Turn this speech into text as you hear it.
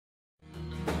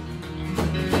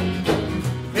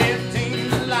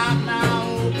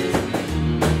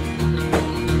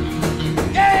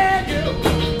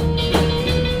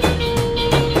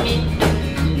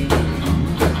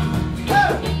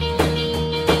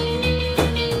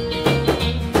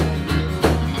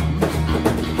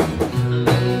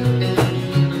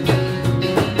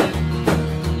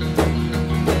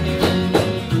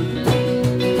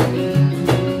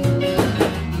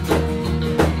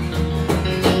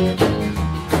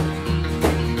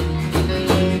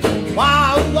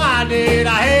did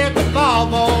I have to fall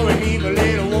for an evil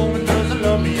little woman doesn't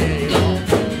love me at all?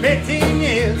 15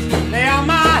 years, now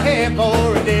my head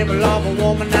for a devil of a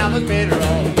woman. I was better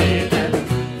off dead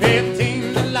than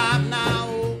 15 to life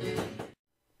now.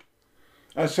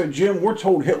 I said, Jim, we're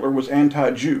told Hitler was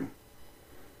anti-Jew.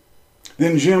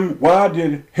 Then, Jim, why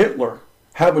did Hitler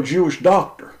have a Jewish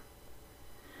doctor?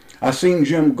 I seen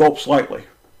Jim gulp slightly.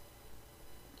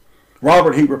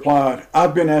 Robert, he replied,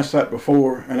 I've been asked that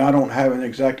before, and I don't have an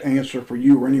exact answer for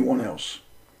you or anyone else.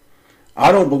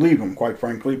 I don't believe him, quite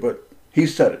frankly, but he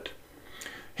said it.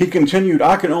 He continued,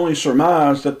 I can only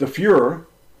surmise that the Fuhrer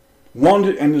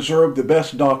wanted and deserved the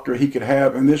best doctor he could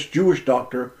have, and this Jewish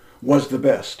doctor was the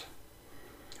best.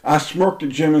 I smirked at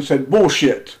Jim and said,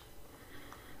 bullshit.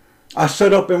 I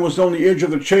sat up and was on the edge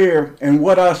of the chair, and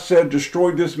what I said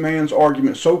destroyed this man's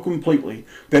argument so completely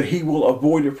that he will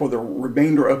avoid it for the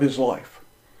remainder of his life.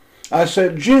 I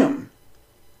said, Jim,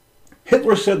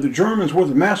 Hitler said the Germans were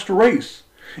the master race,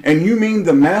 and you mean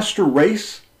the master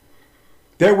race?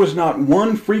 There was not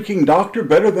one freaking doctor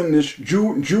better than this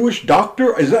Jewish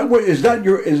doctor? Is that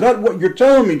what you're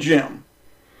telling me, Jim?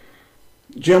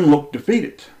 Jim looked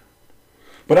defeated,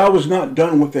 but I was not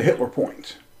done with the Hitler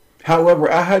point.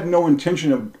 However, I had no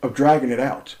intention of dragging it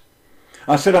out.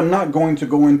 I said I'm not going to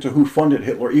go into who funded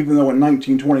Hitler, even though in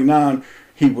 1929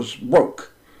 he was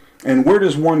broke. And where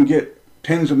does one get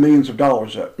tens of millions of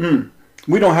dollars at?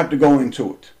 We don't have to go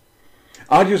into it.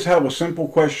 I just have a simple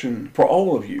question for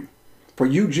all of you. For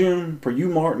you, Jim, for you,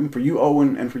 Martin, for you,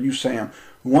 Owen, and for you, Sam.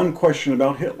 One question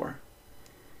about Hitler.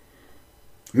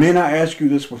 Men, I ask you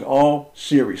this with all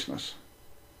seriousness.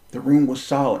 The room was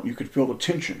silent. You could feel the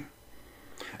tension.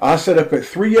 I said if at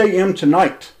 3 a.m.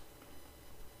 tonight,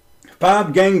 5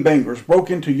 gangbangers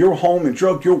broke into your home and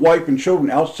drugged your wife and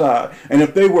children outside, and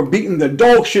if they were beating the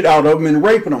dog shit out of them and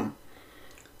raping them,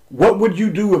 what would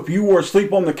you do if you were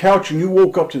asleep on the couch and you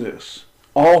woke up to this?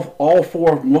 All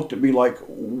 4 of them looked at me like,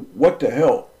 what the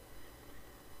hell?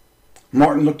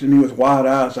 Martin looked at me with wide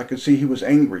eyes. I could see he was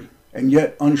angry and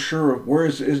yet unsure of where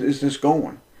is this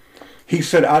going. He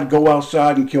said, I'd go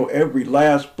outside and kill every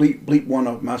last bleep one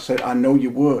of them. I said, I know you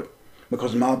would,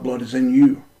 because my blood is in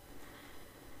you.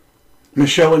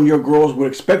 Michelle and your girls would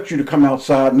expect you to come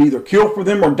outside and either kill for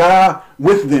them or die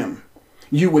with them.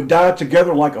 You would die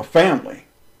together like a family.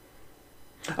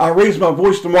 I raised my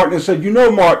voice to Martin and said, you know,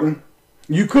 Martin,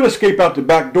 you could escape out the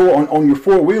back door on your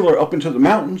 4-wheeler up into the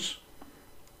mountains.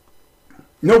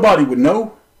 Nobody would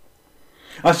know.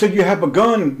 I said, you have a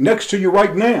gun next to you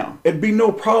right now. It'd be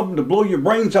no problem to blow your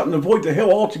brains out and avoid the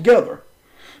hell altogether.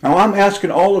 Now I'm asking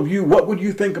all of you, what would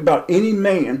you think about any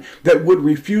man that would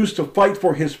refuse to fight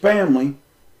for his family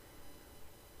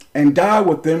and die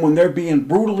with them when they're being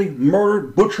brutally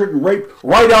murdered, butchered, and raped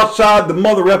right outside the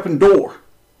mother effing door?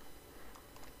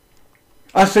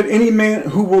 I said, any man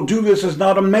who will do this is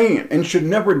not a man and should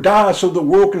never die so the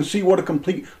world can see what a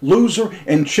complete loser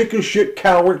and chicken shit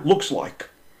coward looks like.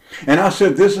 And I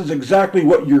said, this is exactly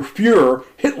what your Fuhrer,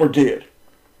 Hitler, did.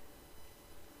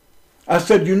 I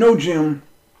said, you know, Jim,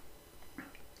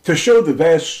 to show the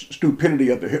vast stupidity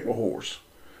of the Hitler whores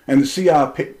and the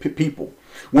CIA people,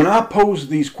 when I posed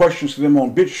these questions to them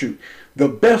on BitChute, the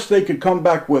best they could come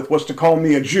back with was to call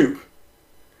me a Jew.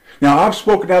 Now, I've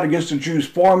spoken out against the Jews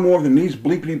far more than these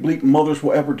bleepity-bleep mothers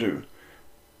will ever do.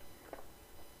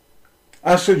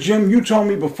 I said, Jim, you told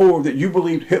me before that you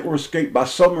believed Hitler escaped by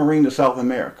submarine to South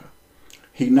America.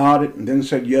 He nodded and then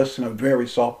said yes in a very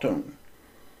soft tone.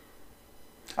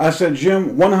 I said,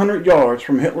 Jim, 100 yards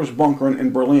from Hitler's bunker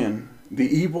in Berlin, the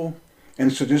evil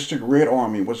and sadistic Red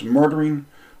Army was murdering,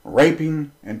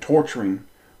 raping, and torturing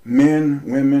men,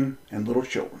 women, and little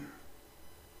children.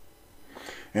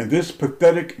 And this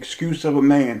pathetic excuse of a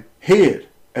man hid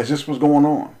as this was going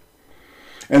on.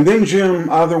 And then, Jim,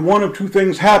 either one of two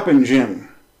things happened, Jim.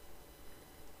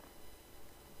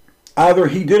 Either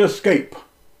he did escape,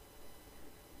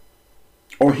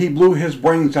 or he blew his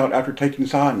brains out after taking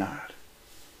cyanide.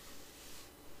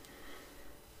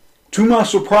 To my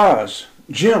surprise,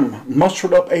 Jim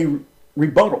mustered up a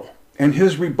rebuttal, and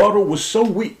his rebuttal was so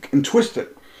weak and twisted,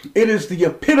 it is the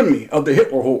epitome of the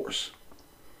Hitler horse.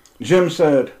 Jim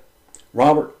said,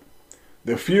 Robert,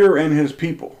 the Fuhrer and his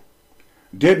people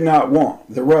did not want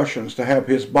the Russians to have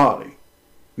his body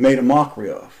made a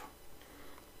mockery of.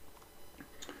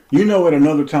 You know, at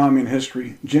another time in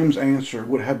history, Jim's answer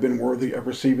would have been worthy of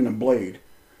receiving a blade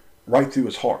right through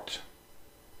his heart.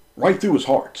 Right through his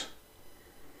heart.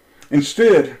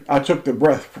 Instead, I took the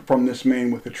breath from this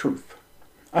man with the truth.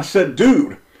 I said,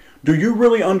 dude, do you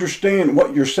really understand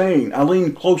what you're saying? I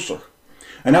leaned closer,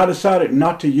 and I decided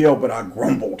not to yell, but I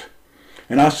grumbled.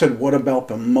 And I said, what about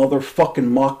the motherfucking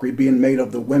mockery being made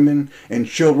of the women and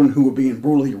children who were being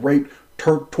brutally raped,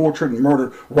 tortured, and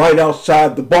murdered right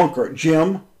outside the bunker,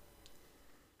 Jim?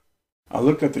 I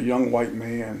looked at the young white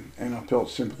man and I felt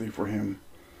sympathy for him.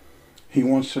 He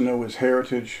wants to know his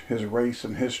heritage, his race,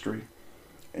 and history.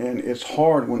 And it's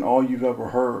hard when all you've ever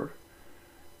heard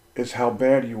is how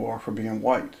bad you are for being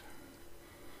white.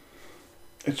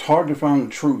 It's hard to find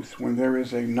the truth when there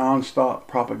is a non-stop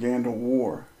propaganda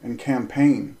war and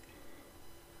campaign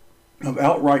of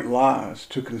outright lies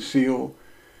to conceal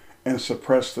and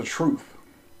suppress the truth.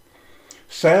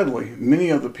 Sadly, many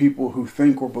of the people who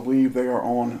think or believe they are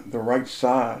on the right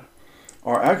side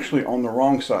are actually on the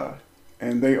wrong side,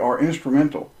 and they are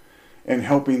instrumental in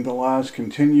helping the lies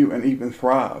continue and even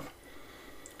thrive.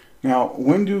 Now,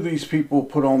 when do these people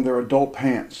put on their adult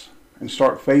pants and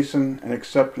start facing and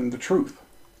accepting the truth?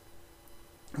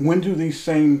 When do these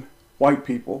same white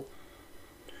people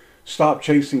stop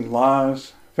chasing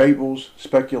lies, fables,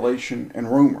 speculation,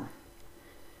 and rumor?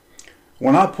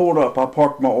 When I pulled up, I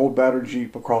parked my old battered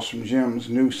Jeep across from Jim's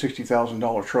new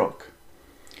 $60,000 truck.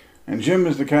 And Jim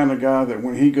is the kind of guy that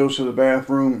when he goes to the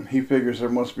bathroom, he figures there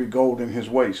must be gold in his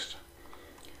waist.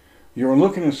 You're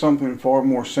looking at something far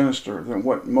more sinister than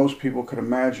what most people could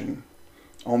imagine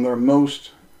on their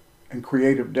most and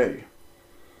creative day.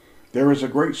 There is a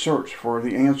great search for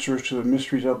the answers to the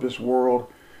mysteries of this world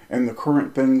and the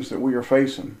current things that we are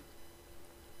facing.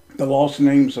 The lost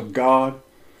names of God,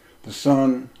 the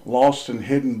Son, lost and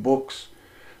hidden books,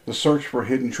 the search for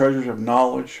hidden treasures of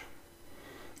knowledge.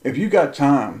 If you got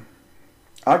time,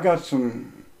 I got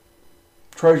some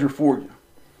treasure for you.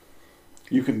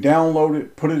 You can download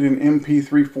it, put it in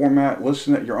MP3 format,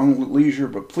 listen at your own leisure,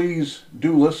 but please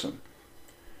do listen.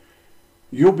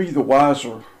 You'll be the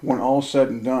wiser when all's said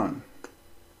and done.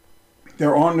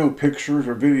 There are no pictures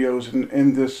or videos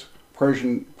in this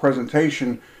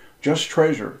presentation, just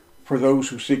treasure for those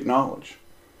who seek knowledge.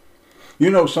 You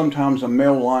know, sometimes a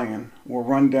male lion will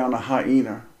run down a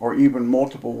hyena or even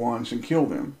multiple ones and kill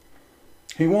them.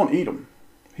 He won't eat them.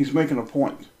 He's making a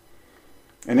point.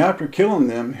 And after killing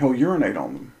them, he'll urinate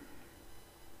on them.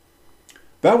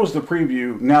 That was the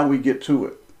preview. Now we get to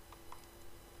it.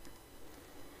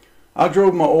 I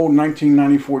drove my old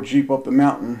 1994 Jeep up the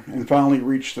mountain and finally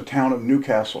reached the town of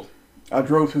Newcastle. I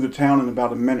drove through the town in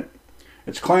about a minute.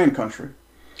 It's clan country.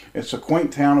 It's a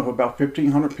quaint town of about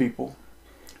 1,500 people.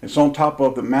 It's on top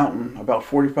of the mountain, about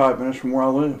 45 minutes from where I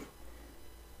live.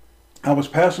 I was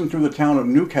passing through the town of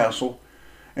Newcastle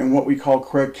in what we call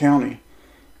Craig County,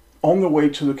 on the way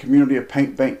to the community of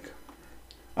Paint Bank.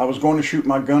 I was going to shoot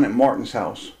my gun at Martin's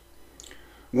house.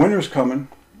 Winter's coming,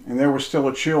 and there was still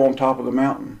a chill on top of the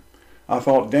mountain. I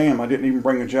thought, damn, I didn't even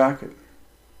bring a jacket.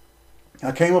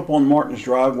 I came up on Martin's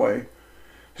driveway.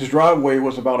 His driveway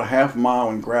was about a half mile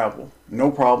in gravel. No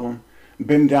problem.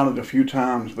 Been down it a few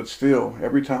times, but still,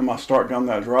 every time I start down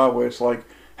that driveway, it's like,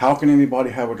 how can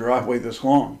anybody have a driveway this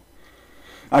long?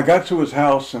 I got to his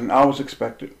house, and I was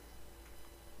expected.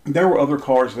 There were other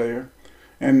cars there,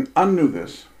 and I knew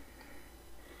this.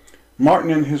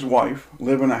 Martin and his wife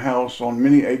live in a house on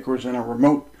many acres in a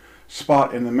remote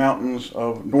spot in the mountains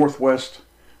of northwest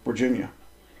Virginia.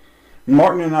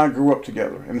 Martin and I grew up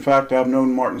together. In fact, I've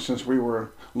known Martin since we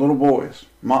were little boys.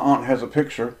 My aunt has a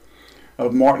picture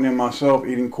of Martin and myself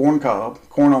eating corn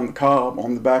on the cob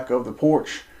on the back of the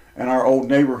porch in our old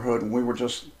neighborhood when we were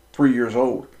just 3 years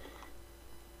old.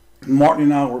 Martin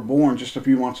and I were born just a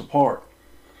few months apart.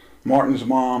 Martin's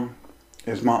mom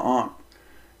is my aunt,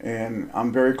 and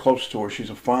I'm very close to her. She's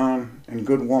a fine and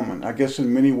good woman. I guess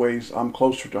in many ways I'm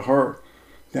closer to her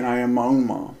than I am my own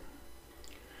mom.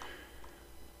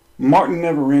 Martin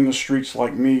never ran the streets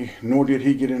like me, nor did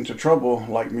he get into trouble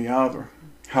like me either.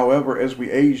 However, as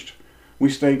we aged, we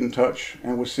stayed in touch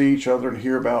and would see each other and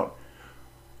hear about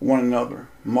one another.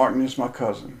 Martin is my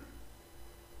cousin.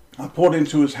 I pulled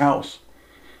into his house.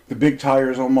 The big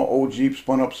tires on my old Jeep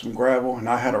spun up some gravel, and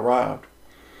I had arrived.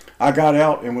 I got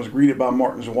out and was greeted by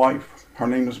Martin's wife. Her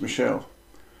name is Michelle.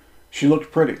 She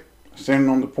looked pretty, standing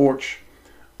on the porch.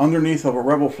 Underneath of a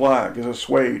rebel flag is a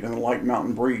swayed in the light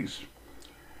mountain breeze.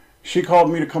 She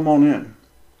called me to come on in.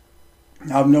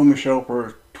 I've known Michelle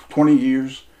for 20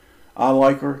 years. I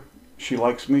like her. She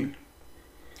likes me.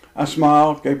 I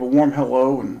smiled, gave a warm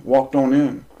hello, and walked on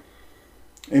in.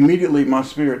 Immediately, my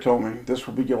spirit told me, this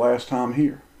will be your last time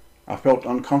here. I felt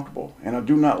uncomfortable, and I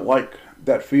do not like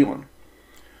that feeling.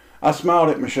 I smiled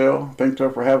at Michelle, thanked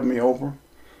her for having me over.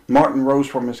 Martin rose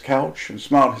from his couch and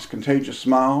smiled his contagious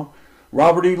smile.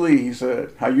 Robert E. Lee, he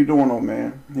said, how you doing, old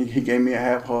man? He gave me a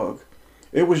half hug.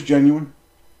 It was genuine.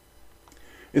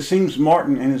 It seems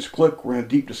Martin and his clique were in a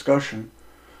deep discussion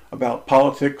about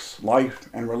politics, life,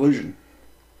 and religion.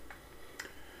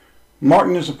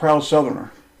 Martin is a proud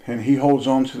Southerner, and he holds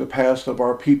on to the past of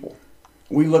our people.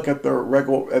 We look at the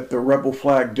rebel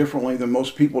flag differently than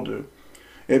most people do.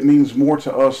 It means more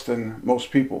to us than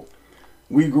most people.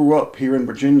 We grew up here in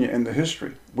Virginia in the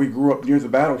history. We grew up near the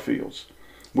battlefields.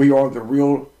 We are the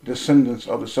real descendants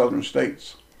of the southern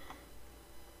states.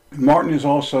 Martin is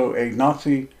also a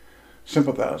Nazi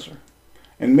sympathizer,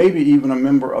 and maybe even a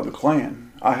member of the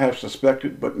Klan. I have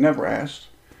suspected, but never asked.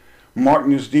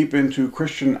 Martin is deep into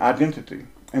Christian identity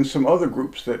and some other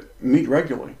groups that meet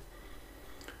regularly.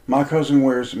 My cousin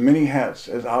wears many hats,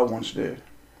 as I once did.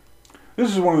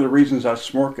 This is one of the reasons I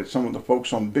smirk at some of the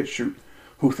folks on BitChute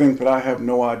who think that I have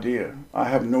no idea. I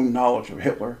have no knowledge of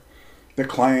Hitler, the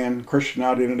Klan, Christian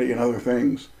identity, and other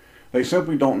things. They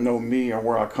simply don't know me or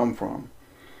where I come from.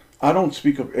 I don't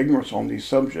speak of ignorance on these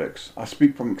subjects. I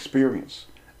speak from experience.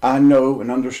 I know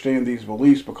and understand these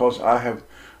beliefs because I have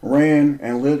ran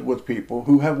and lived with people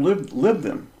who have lived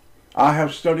them. I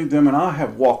have studied them and I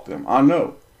have walked them. I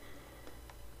know.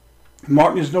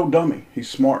 Martin is no dummy. He's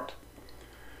smart.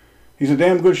 He's a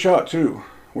damn good shot too,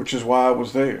 which is why I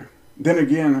was there. Then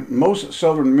again, most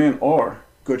Southern men are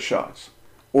good shots,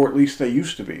 or at least they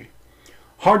used to be.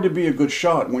 Hard to be a good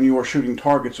shot when you are shooting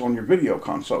targets on your video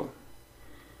console.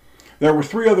 There were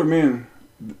 3 other men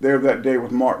there that day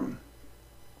with Martin.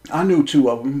 I knew 2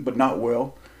 of them, but not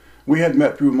well. We had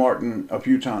met through Martin a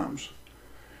few times.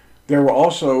 There were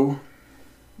also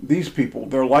these people.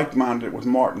 They're like-minded with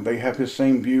Martin. They have his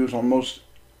same views on most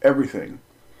everything.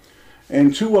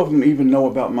 And 2 of them even know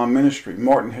about my ministry.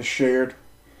 Martin has shared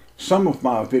some of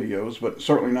my videos, but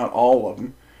certainly not all of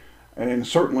them. And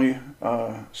certainly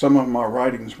some of my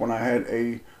writings when I had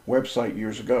a website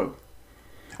years ago.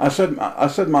 I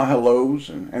said my hellos,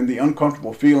 and the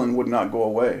uncomfortable feeling would not go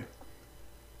away.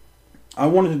 I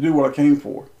wanted to do what I came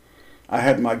for. I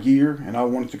had my gear, and I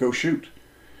wanted to go shoot.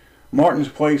 Martin's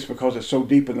place, because it's so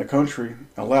deep in the country,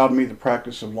 allowed me the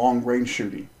practice of long-range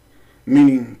shooting,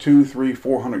 meaning 200, 300,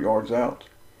 400 yards out.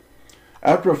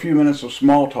 After a few minutes of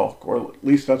small talk, or at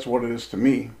least that's what it is to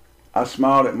me, I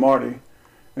smiled at Marty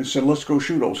and said, "Let's go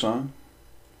shoot, old son."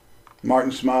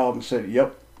 Martin smiled and said,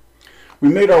 "Yep." We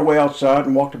made our way outside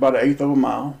and walked about 1/8 of a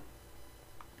mile.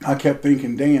 I kept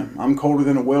thinking, damn, I'm colder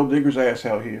than a well digger's ass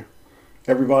out here.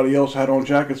 Everybody else had on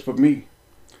jackets but me.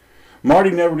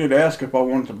 Marty never did ask if I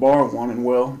wanted to borrow one, and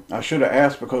well, I should have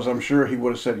asked because I'm sure he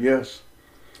would have said yes.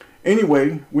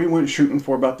 Anyway, we went shooting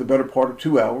for about the better part of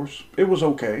 2 hours. It was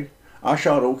okay. I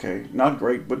shot okay. Not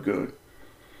great, but good.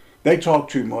 They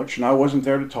talked too much, and I wasn't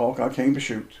there to talk. I came to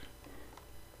shoot.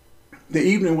 The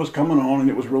evening was coming on, and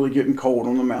it was really getting cold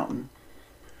on the mountain.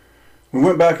 We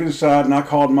went back inside, and I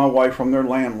called my wife from their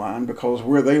landline because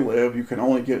where they live, you can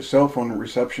only get cell phone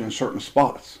reception in certain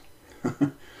spots.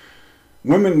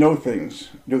 Women know things,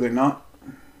 do they not?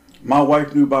 My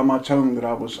wife knew by my tone that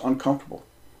I was uncomfortable,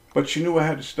 but she knew I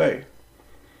had to stay.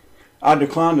 I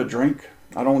declined to drink.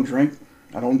 I don't drink.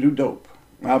 I don't do dope.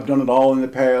 I've done it all in the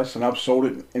past, and I've sold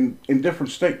it in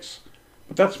different states,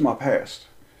 but that's my past.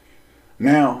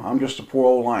 Now, I'm just a poor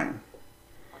old lion.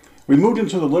 We moved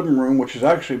into the living room, which is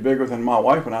actually bigger than my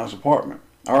wife and I's apartment.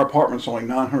 Our apartment's only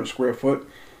 900 square foot.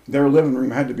 Their living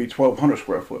room had to be 1,200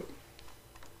 square foot.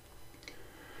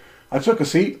 I took a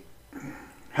seat,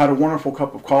 had a wonderful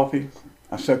cup of coffee.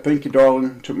 I said, "Thank you,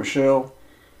 darling," to Michelle.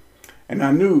 And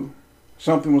I knew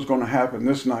something was going to happen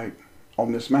this night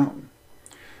on this mountain.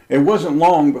 It wasn't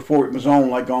long before it was on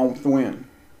like Gone with the Wind.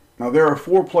 Now, there are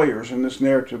 4 players in this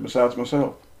narrative besides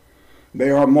myself. They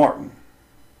are Martin,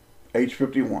 age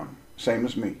 51, same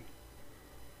as me.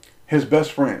 His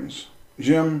best friends,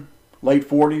 Jim, late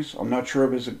 40s. I'm not sure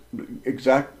of his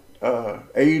exact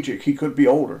age. He could be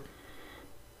older.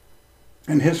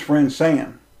 And his friend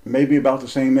Sam, maybe about the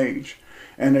same age.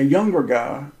 And a younger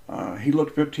guy, he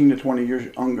looked 15 to 20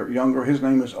 years younger. His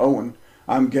name is Owen.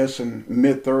 I'm guessing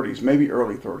mid-30s, maybe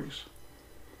early 30s.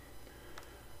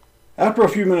 After a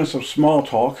few minutes of small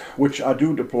talk, which I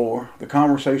do deplore, the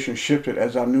conversation shifted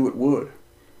as I knew it would.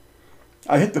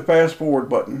 I hit the fast forward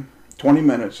button, 20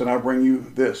 minutes, and I bring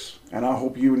you this, and I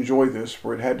hope you enjoy this,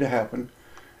 for it had to happen,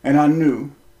 and I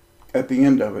knew at the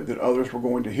end of it that others were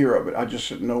going to hear of it. I just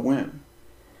didn't know when.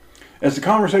 As the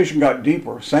conversation got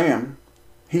deeper, Sam,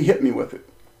 he hit me with it.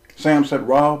 Sam said,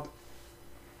 "Rob,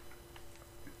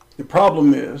 the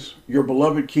problem is your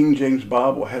beloved King James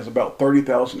Bible has about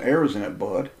 30,000 errors in it,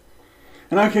 bud."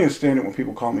 And I can't stand it when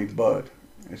people call me bud.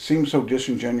 It seems so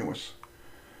disingenuous.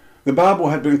 The Bible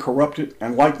had been corrupted,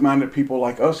 and like-minded people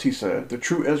like us, he said, the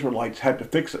true Israelites, had to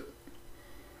fix it.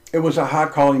 It was a high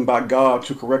calling by God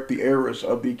to correct the errors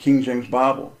of the King James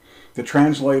Bible. The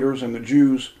translators and the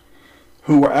Jews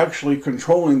who were actually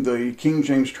controlling the King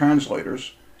James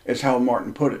translators, is how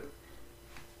Martin put it.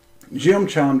 Jim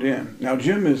chimed in. Now,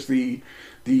 Jim is the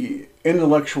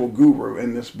intellectual guru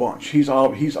in this bunch. He's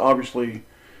obviously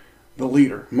the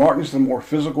leader. Martin's the more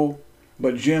physical,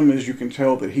 but Jim, as you can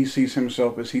tell, that he sees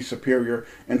himself as he's superior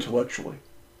intellectually.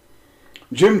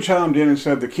 Jim chimed in and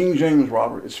said, the King James,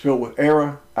 Robert, is filled with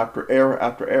error after error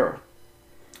after error.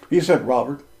 He said,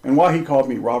 Robert, and why he called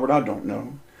me Robert, I don't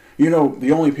know. You know,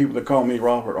 the only people that call me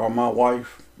Robert are my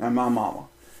wife and my mama.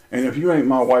 And if you ain't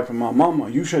my wife and my mama,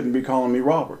 you shouldn't be calling me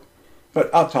Robert.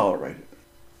 But I tolerate it.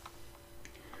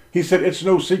 He said, it's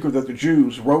no secret that the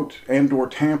Jews wrote and or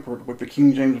tampered with the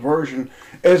King James Version,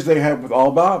 as they have with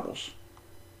all Bibles.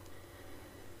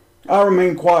 I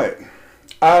remained quiet,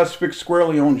 eyes fixed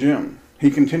squarely on Jim.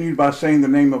 He continued by saying the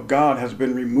name of God has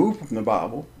been removed from the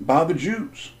Bible by the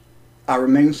Jews. I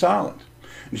remained silent.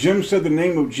 Jim said the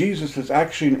name of Jesus is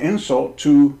actually an insult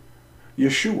to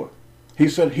Yeshua. He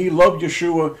said he loved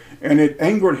Yeshua, and it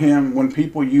angered him when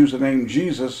people use the name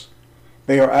Jesus.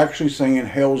 They are actually saying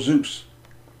Hail Zeus.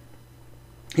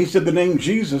 He said the name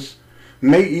Jesus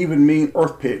may even mean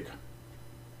earth pig.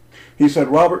 He said,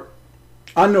 Robert,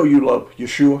 I know you love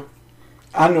Yeshua.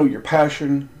 I know your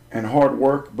passion and hard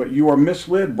work, but you are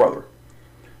misled, brother.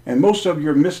 And most of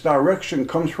your misdirection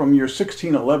comes from your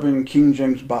 1611 King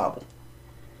James Bible.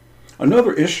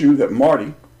 Another issue that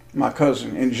Marty, my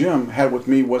cousin, and Jim had with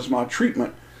me was my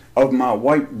treatment of my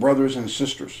white brothers and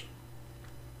sisters.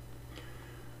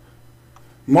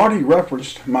 Marty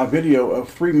referenced my video of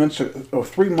 3 months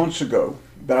ago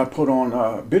that I put on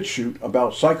BitChute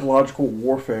about psychological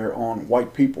warfare on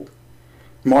white people.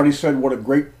 Marty said what a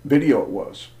great video it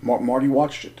was. Marty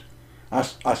watched it.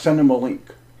 I sent him a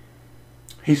link.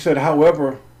 He said,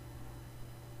 however,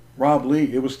 Rob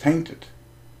Lee, it was tainted.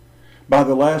 By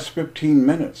the last 15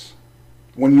 minutes,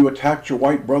 when you attacked your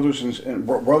white brothers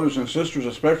and sisters,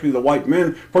 especially the white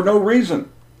men, for no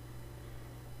reason.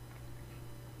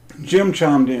 Jim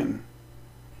chimed in.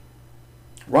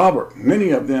 Robert,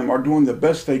 many of them are doing the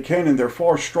best they can, and they're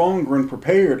far stronger and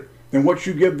prepared than what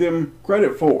you give them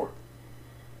credit for.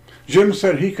 Jim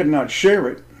said he could not share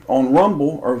it on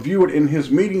Rumble or view it in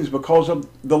his meetings because of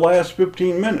the last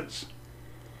 15 minutes.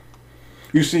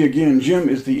 You see, again, Jim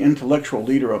is the intellectual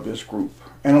leader of this group,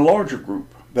 and a larger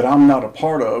group that I'm not a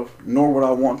part of, nor would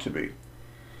I want to be.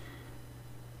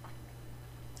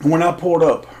 When I pulled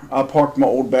up, I parked my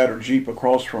old battered Jeep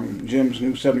across from Jim's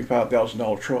new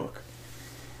 $75,000 truck.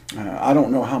 I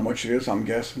don't know how much it is, I'm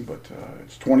guessing, but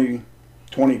it's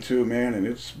 2022, man, and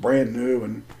it's brand new,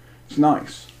 and it's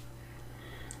nice.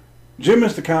 Jim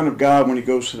is the kind of guy, when he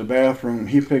goes to the bathroom,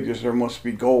 he figures there must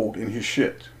be gold in his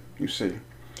shit, you see.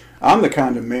 I'm the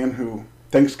kind of man who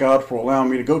thanks God for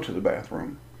allowing me to go to the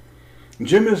bathroom.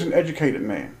 Jim is an educated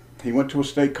man. He went to a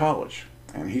state college,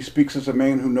 and he speaks as a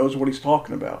man who knows what he's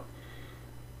talking about.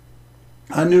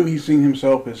 I knew he seen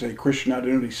himself as a Christian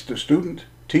identity student,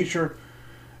 teacher,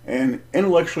 and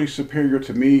intellectually superior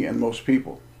to me and most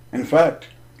people. In fact,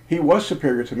 he was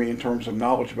superior to me in terms of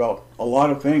knowledge about a lot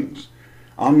of things.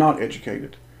 I'm not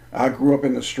educated. I grew up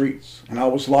in the streets, and I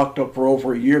was locked up for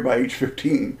over a year by age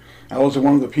 15. I was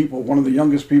one of the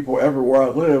youngest people ever where I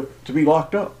live to be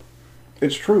locked up.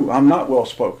 It's true, I'm not well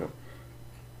spoken.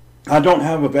 I don't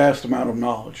have a vast amount of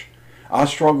knowledge. I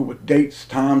struggle with dates,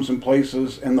 times, and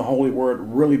places in the Holy Word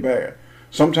really bad.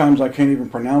 Sometimes I can't even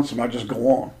pronounce them, I just go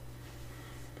on.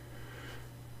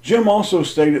 Jim also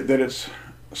stated that it's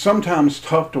sometimes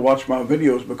tough to watch my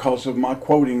videos because of my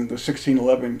quoting the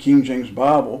 1611 King James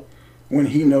Bible when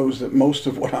he knows that most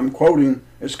of what I'm quoting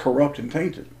is corrupt and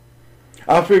tainted.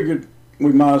 I figured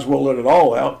we might as well let it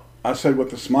all out, I said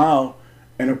with a smile,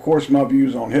 and of course my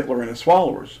views on Hitler and his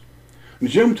followers.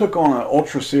 Jim took on an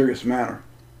ultra-serious manner.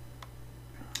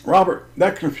 Robert,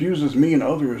 that confuses me and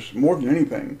others more than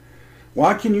anything.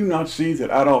 Why can you not see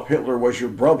that Adolf Hitler was your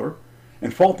brother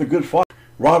and fought the good fight?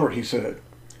 Robert, he said,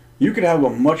 you could have a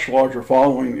much larger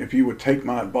following if you would take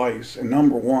my advice, and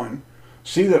number one,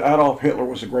 see that Adolf Hitler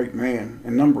was a great man,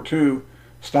 and number two,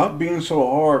 stop being so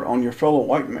hard on your fellow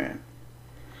white man.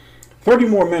 30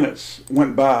 more minutes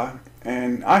went by,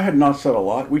 and I had not said a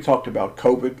lot. We talked about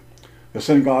COVID, the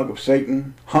synagogue of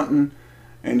Satan, hunting,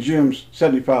 and Jim's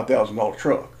 $75,000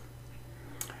 truck.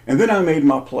 And then I made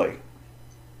my play.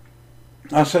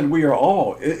 I said, we are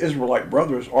all Israelite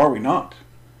brothers, are we not?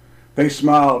 They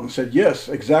smiled and said, yes,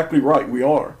 exactly right, we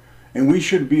are. And we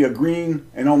should be agreeing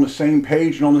and on the same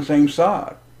page and on the same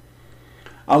side.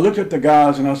 I looked at the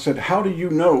guys and I said, how do you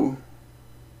know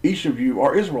each of you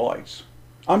are Israelites?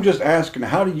 I'm just asking,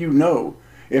 how do you know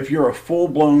if you're a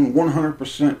full-blown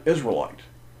 100% Israelite?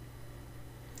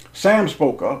 Sam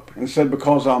spoke up and said,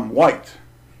 because I'm white.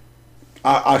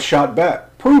 I shot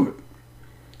back, prove it.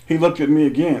 He looked at me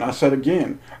again. I said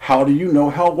again, how do you know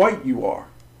how white you are?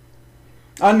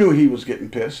 I knew he was getting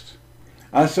pissed.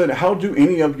 I said, how do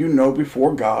any of you know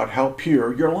before God how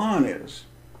pure your line is?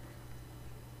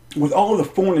 With all the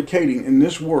fornicating in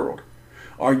this world,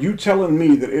 are you telling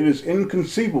me that it is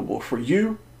inconceivable for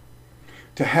you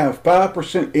to have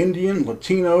 5% Indian,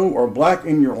 Latino, or black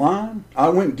in your line? I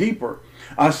went deeper.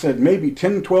 I said maybe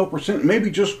 10, 12%, maybe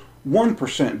just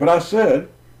 1%. But I said,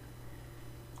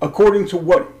 according to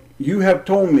what you have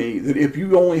told me, that if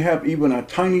you only have even a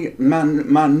tiny, minute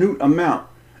amount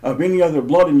of any other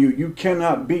blood in you, you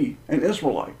cannot be an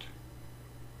Israelite.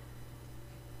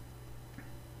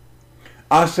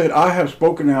 I said, I have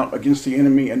spoken out against the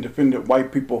enemy and defended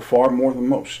white people far more than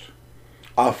most.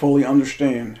 I fully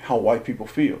understand how white people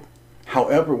feel.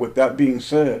 However, with that being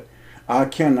said, I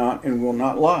cannot and will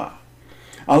not lie.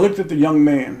 I looked at the young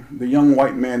man, the young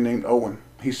white man named Owen.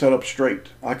 He sat up straight.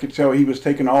 I could tell he was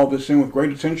taking all this in with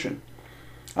great attention.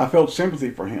 I felt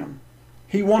sympathy for him.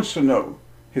 He wants to know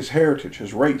his heritage,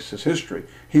 his race, his history.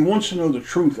 He wants to know the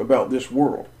truth about this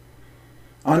world.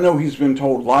 I know he's been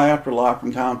told lie after lie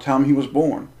from the time he was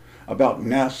born, about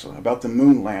NASA, about the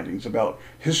moon landings, about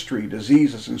history,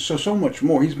 diseases, and so much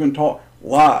more. He's been taught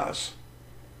lies.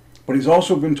 But he's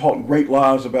also been taught great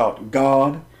lies about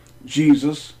God,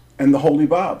 Jesus, and the Holy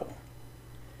Bible.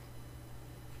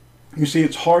 You see,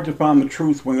 it's hard to find the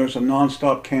truth when there's a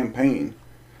nonstop campaign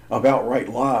of outright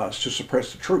lies to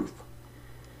suppress the truth.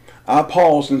 I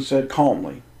paused and said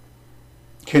calmly,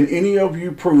 can any of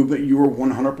you prove that you are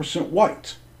 100%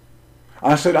 white?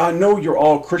 I said, I know you're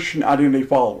all Christian Identity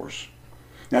followers.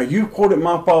 Now, you quoted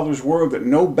my Father's word that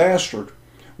no bastard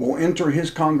will enter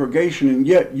his congregation, and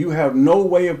yet you have no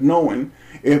way of knowing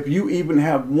if you even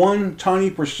have 1 tiny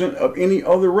 % of any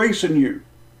other race in you.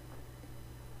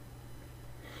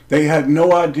 They had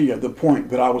no idea the point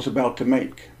that I was about to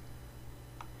make.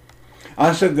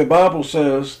 I said the Bible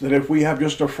says that if we have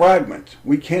just a fragment,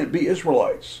 we can't be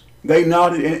Israelites. They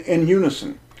nodded in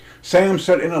unison. Sam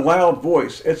said in a loud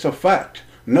voice, it's a fact.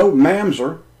 No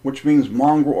mamzer, which means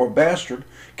mongrel or bastard,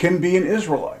 can be an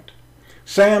Israelite.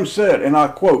 Sam said, and I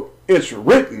quote, it's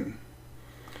written.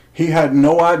 He had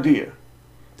no idea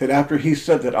that after he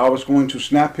said that I was going to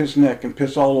snap his neck and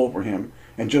piss all over him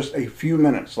in just a few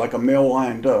minutes, like a male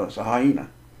lion does, a hyena.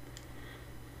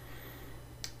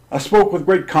 I spoke with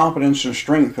great confidence and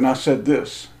strength, and I said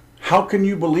this, how can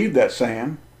you believe that,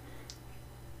 Sam,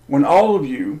 when all of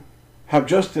you have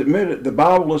just admitted the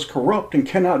Bible is corrupt and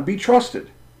cannot be trusted?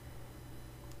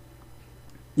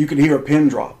 You could hear a pin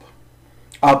drop.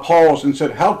 I paused and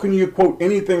said, how can you quote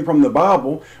anything from the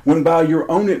Bible when by your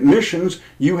own admissions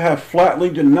you have flatly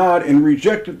denied and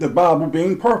rejected the Bible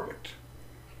being perfect?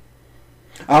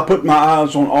 I put my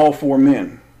eyes on all 4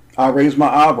 men. I raised my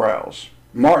eyebrows.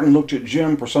 Martin looked at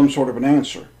Jim for some sort of an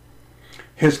answer.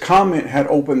 His comment had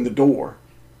opened the door.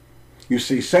 You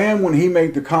see, Sam, when he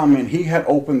made the comment, he had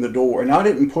opened the door, and I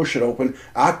didn't push it open.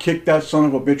 I kicked that son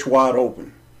of a bitch wide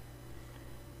open.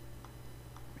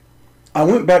 I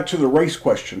went back to the race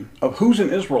question of who's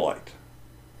an Israelite.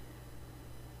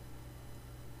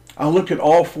 I looked at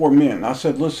all 4 men. I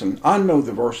said, listen, I know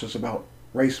the verses about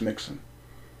race mixing,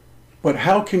 but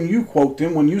how can you quote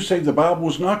them when you say the Bible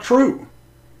is not true?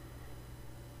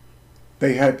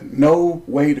 They had no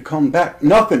way to come back.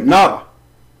 Nothing. Nada.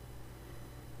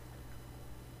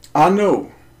 I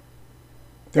know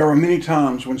there are many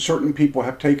times when certain people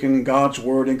have taken God's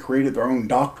word and created their own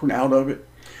doctrine out of it,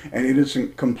 and it is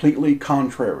completely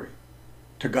contrary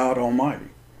to God Almighty.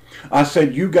 I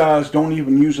said, you guys don't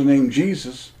even use the name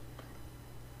Jesus.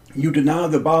 You deny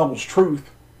the Bible's truth.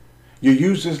 You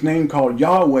use this name called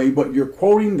Yahweh, but you're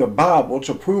quoting the Bible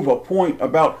to prove a point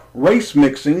about race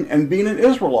mixing and being an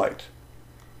Israelite.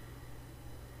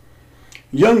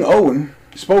 Young Owen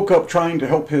spoke up trying to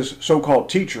help his so-called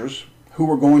teachers, who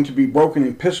were going to be broken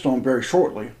and pissed on very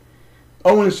shortly.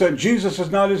 Owen said Jesus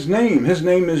is not his name. His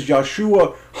name is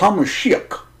Yeshua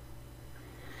HaMashiach.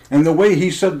 And the way he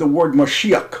said the word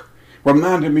Mashiach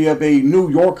reminded me of a New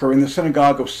Yorker in the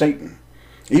synagogue of Satan,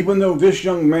 even though this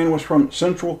young man was from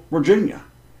Central Virginia.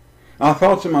 I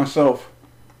thought to myself,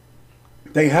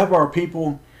 they have our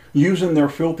people using their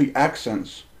filthy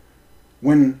accents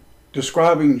when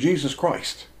describing Jesus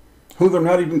Christ, who they're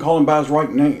not even calling by his right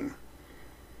name.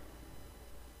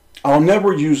 I'll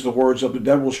never use the words of the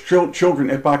devil's children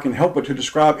if I can help it to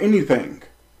describe anything.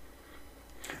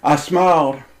 I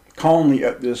smiled calmly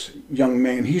at this young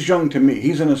man. He's young to me.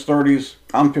 He's in his 30s.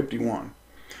 I'm 51.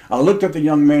 I looked at the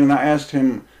young man and I asked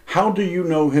him, how do you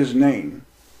know his name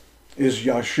is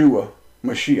Yeshua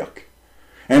Mashiach?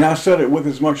 And I said it with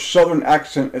as much southern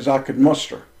accent as I could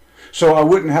muster. so I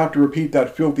wouldn't have to repeat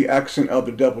that filthy accent of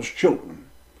the devil's children.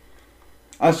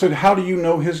 I said, how do you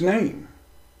know his name?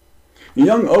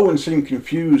 Young Owen seemed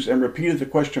confused and repeated the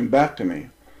question back to me.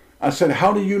 I said,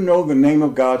 how do you know the name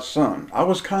of God's Son? I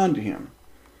was kind to him.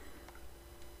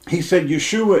 He said,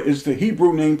 Yeshua is the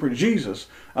Hebrew name for Jesus.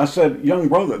 I said, young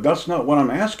brother, that's not what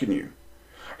I'm asking you.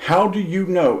 How do you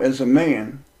know as a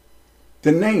man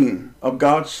the name of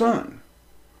God's Son?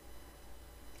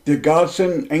 Did God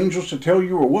send angels to tell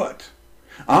you or what?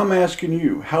 I'm asking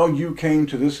you how you came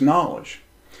to this knowledge.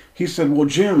 He said, well,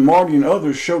 Jim, Marty, and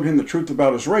others showed him the truth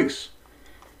about his race.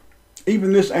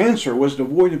 Even this answer was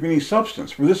devoid of any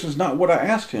substance, for this is not what I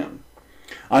asked him.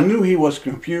 I knew he was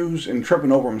confused and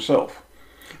tripping over himself.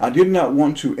 I did not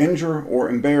want to injure or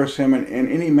embarrass him in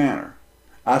any manner.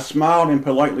 I smiled and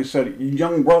politely said,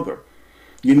 young brother,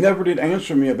 you never did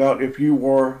answer me about if you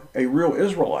were a real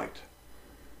Israelite.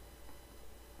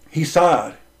 He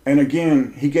sighed, and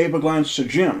again he gave a glance to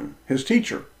Jim, his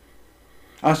teacher.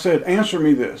 I said, answer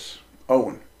me this,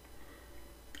 Owen.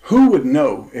 Who would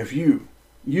know if you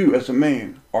as a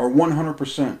man, are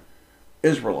 100%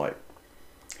 Israelite?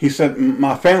 He said,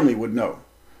 my family would know.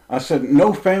 I said,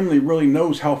 no family really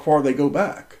knows how far they go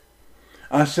back.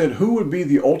 I said, who would be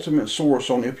the ultimate source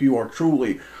on if you are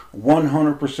truly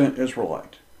 100%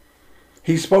 Israelite?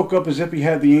 He spoke up as if he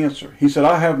had the answer. He said,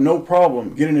 I have no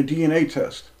problem getting a DNA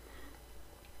test.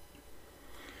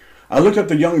 I looked at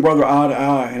the young brother eye to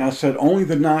eye, and I said, only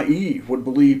the naive would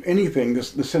believe anything the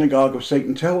synagogue of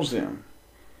Satan tells them.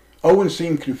 Owen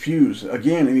seemed confused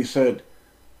again, and he said,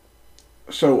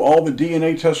 so all the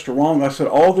DNA tests are wrong? I said,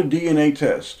 all the DNA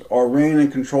tests are ran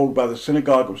and controlled by the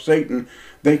synagogue of Satan.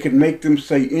 They can make them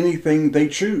say anything they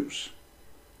choose.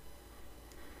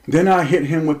 Then I hit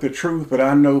him with the truth that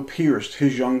I know pierced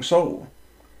his young soul.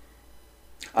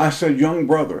 I said, young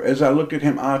brother, as I looked at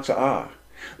him eye to eye,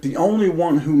 the only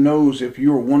one who knows if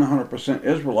you're 100%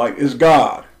 Israelite is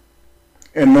God,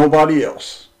 and nobody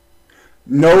else.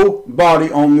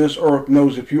 Nobody on this earth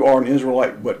knows if you are an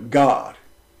Israelite but God.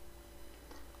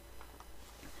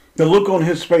 The look on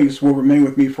his face will remain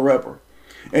with me forever.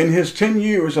 In his 10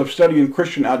 years of studying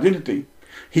Christian identity,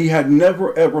 he had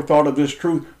never ever thought of this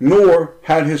truth, nor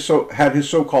had his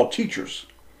so-called teachers.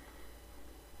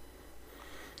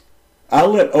 I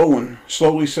let Owen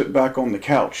slowly sit back on the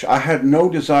couch. I had no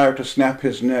desire to snap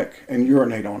his neck and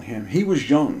urinate on him. He was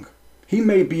young. He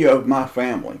may be of my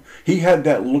family. He had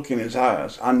that look in his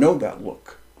eyes. I know that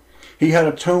look. He had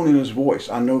a tone in his voice.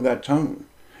 I know that tone.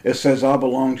 It says, I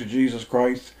belong to Jesus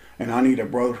Christ, and I need a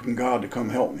brother from God to come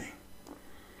help me.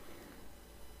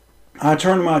 I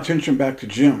turned my attention back to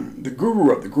Jim, the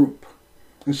guru of the group,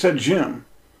 and said, Jim,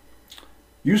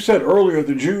 you said earlier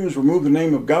the Jews removed the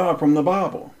name of God from the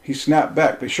Bible. He snapped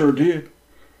back. They sure did.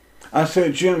 I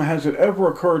said, Jim, has it ever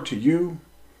occurred to you,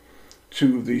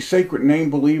 to the sacred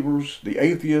name believers, the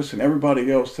atheists, and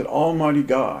everybody else, that Almighty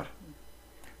God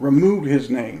removed his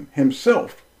name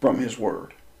himself from his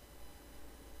word?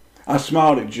 I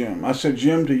smiled at Jim. I said,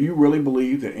 Jim, do you really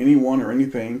believe that anyone or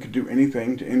anything could do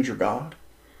anything to injure God,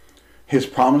 his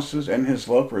promises, and his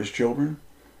love for his children?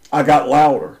 I got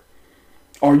louder.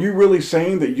 Are you really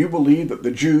saying that you believe that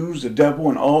the Jews, the devil,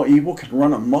 and all evil can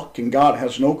run amok and God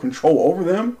has no control over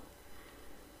them?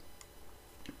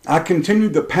 I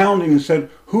continued the pounding and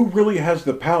said, who really has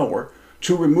the power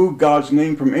to remove God's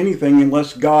name from anything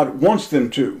unless God wants them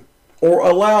to or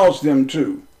allows them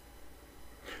to?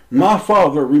 My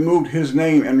father removed his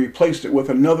name and replaced it with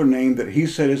another name that he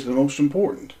said is the most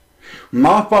important.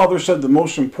 My father said the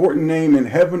most important name in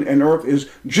heaven and earth is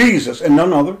Jesus and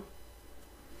none other.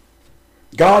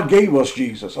 God gave us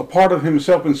Jesus, a part of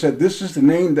himself, and said this is the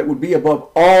name that would be above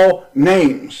all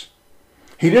names.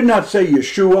 He did not say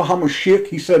Yeshua HaMashiach.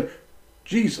 He said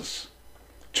Jesus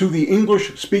to the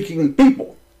English-speaking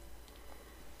people.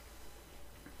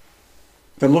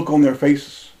 The look on their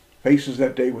faces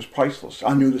that day was priceless.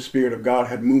 I knew the Spirit of God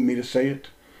had moved me to say it.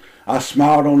 I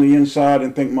smiled on the inside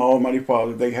and thanked my Almighty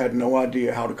Father. They had no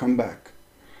idea how to come back.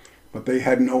 But they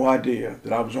had no idea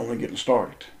that I was only getting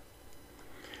started.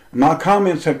 My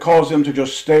comments had caused them to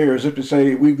just stare as if to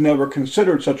say, we've never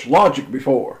considered such logic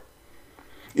before.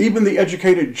 Even the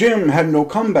educated Jim had no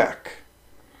comeback.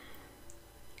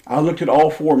 I looked at all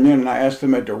four men and I asked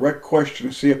them a direct question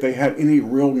to see if they had any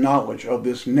real knowledge of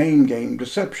this name game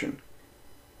deception.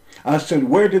 I said,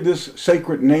 where did this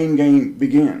sacred name game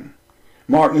begin?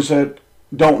 Martin said,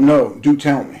 don't know, do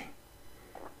tell me.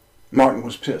 Martin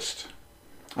was pissed.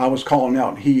 I was calling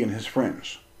out he and his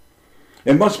friends.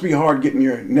 It must be hard getting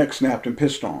your neck snapped and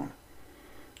pissed on.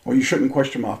 Well, you shouldn't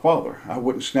question my father. I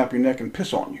wouldn't snap your neck and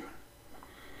piss on you.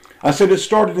 I said it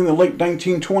started in the late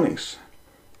 1920s.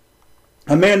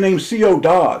 A man named C.O.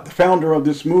 Dodd, the founder of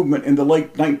this movement in the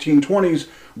late 1920s,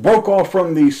 broke off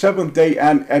from the Seventh-day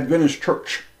Adventist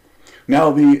Church.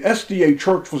 Now, the SDA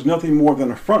Church was nothing more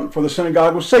than a front for the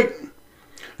synagogue of Satan.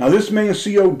 Now, this man,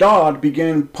 C.O. Dodd,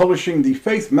 began publishing the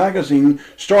Faith magazine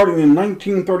starting in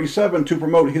 1937 to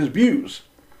promote his views.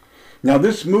 Now,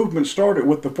 this movement started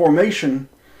with the formation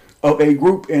of a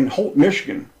group in Holt,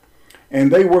 Michigan, and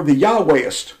they were the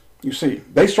Yahwehists. You see,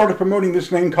 they started promoting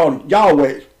this name called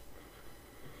Yahweh.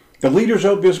 The leaders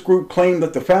of this group claimed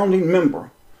that the founding member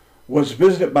was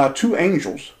visited by two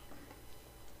angels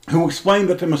who explained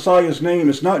that the Messiah's name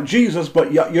is not Jesus but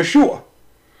Yeshua.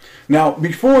 Now,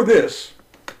 before this,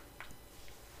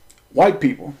 white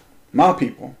people, my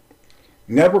people,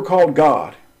 never called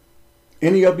God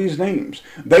any of these names.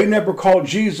 They never called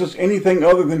Jesus anything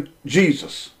other than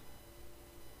Jesus.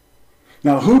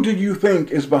 Now, who do you think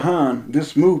is behind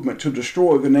this movement to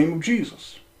destroy the name of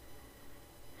Jesus?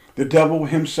 The devil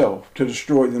himself, to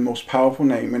destroy the most powerful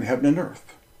name in heaven and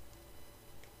earth.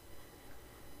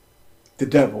 The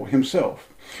devil himself.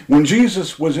 When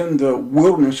Jesus was in the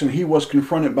wilderness and he was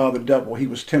confronted by the devil, he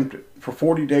was tempted for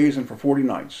 40 days and for 40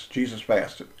 nights. Jesus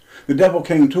fasted. The devil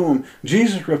came to him.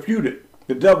 Jesus refuted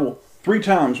the devil 3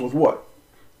 times with what?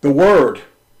 The Word.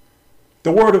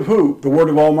 The Word of who? The Word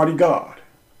of Almighty God.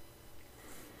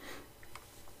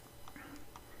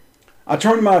 I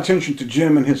turned my attention to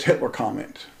Jim and his Hitler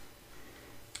comment.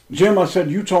 Jim, I said,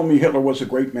 you told me Hitler was a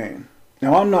great man.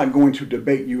 Now, I'm not going to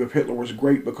debate you if Hitler was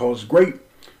great, because great,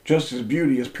 just as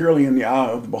beauty, is purely in the eye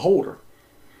of the beholder.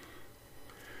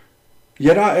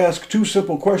 Yet I ask 2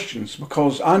 simple questions,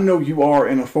 because I know you are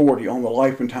an authority on the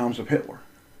life and times of Hitler.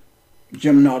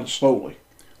 Jim nodded slowly,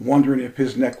 wondering if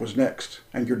his neck was next,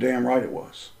 and you're damn right it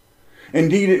was.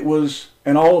 Indeed it was,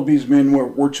 and all of these men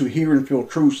were to hear and feel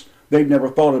truths they'd never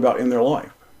thought about in their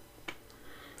life.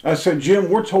 I said,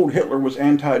 Jim, we're told Hitler was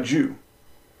anti-Jew.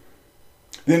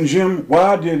 Then, Jim,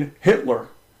 why did Hitler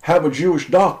have a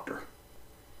Jewish doctor?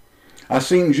 I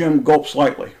seen Jim gulp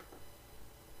slightly.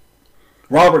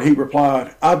 Robert, he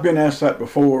replied, I've been asked that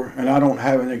before, and I don't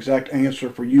have an exact answer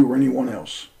for you or anyone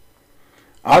else.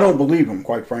 I don't believe him,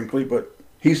 quite frankly, but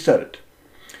he said it.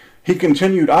 He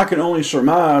continued, I can only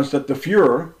surmise that the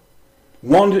Fuhrer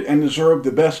wanted and deserved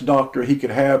the best doctor he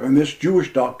could have, and this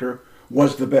Jewish doctor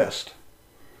was the best.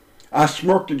 I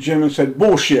smirked at Jim and said,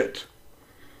 bullshit.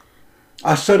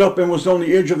 I sat up and was on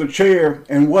the edge of the chair,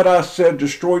 and what I said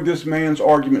destroyed this man's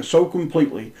argument so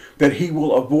completely that he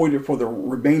will avoid it for the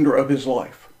remainder of his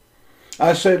life.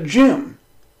 I said, Jim,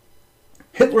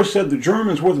 Hitler said the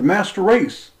Germans were the master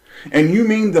race, and you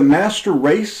mean the master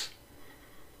race?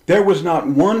 There was not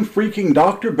one freaking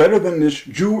doctor better than this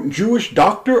Jewish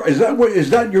doctor? Is that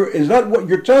what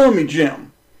you're telling me,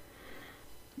 Jim?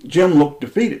 Jim looked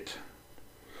defeated.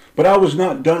 But I was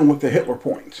not done with the Hitler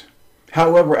point.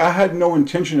 However, I had no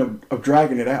intention of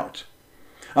dragging it out.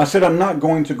 I said I'm not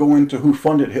going to go into who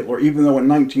funded Hitler, even though in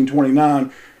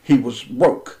 1929 he was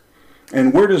broke.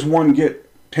 And where does one get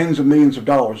tens of millions of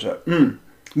dollars at?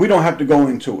 We don't have to go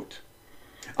into it.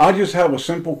 I just have a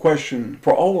simple question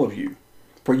for all of you.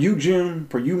 For you, Jim,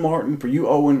 for you, Martin, for you,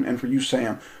 Owen, and for you,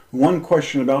 Sam. One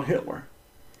question about Hitler.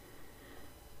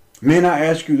 Men, I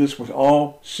ask you this with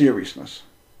all seriousness.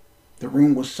 The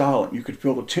room was silent. You could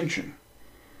feel the tension.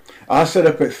 I said,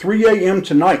 if at 3 a.m.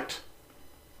 tonight,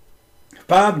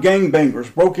 5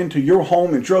 gangbangers broke into your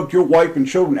home and drugged your wife and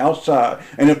children outside,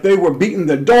 and if they were beating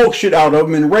the dog shit out of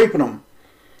them and raping them,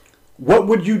 what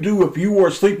would you do if you were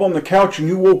asleep on the couch and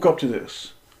you woke up to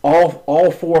this?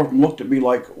 All 4 of them looked at me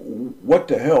like, what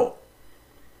the hell?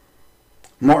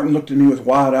 Martin looked at me with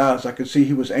wide eyes. I could see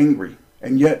he was angry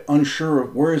and yet unsure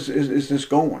of where is this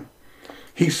going.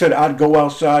 He said, I'd go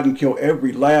outside and kill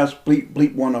every last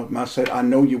bleep one of them. I said, I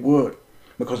know you would,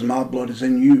 because my blood is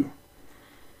in you.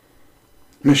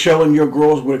 Michelle and your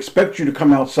girls would expect you to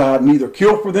come outside and either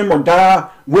kill for them or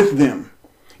die with them.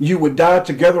 You would die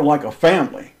together like a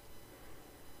family.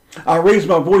 I raised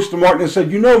my voice to Martin and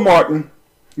said, you know, Martin,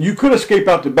 you could escape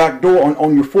out the back door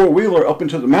on your 4-wheeler up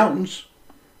into the mountains.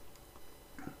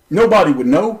 Nobody would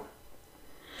know.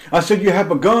 I said, you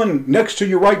have a gun next to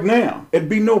you right now. It'd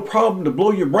be no problem to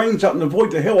blow your brains out and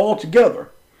avoid the hell altogether.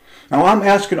 Now I'm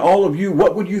asking all of you,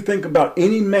 what would you think about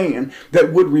any man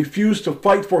that would refuse to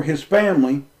fight for his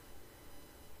family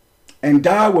and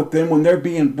die with them when they're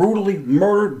being brutally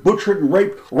murdered, butchered, and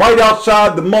raped right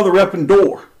outside the mother effing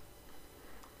door?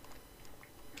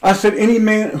 I said, any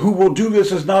man who will do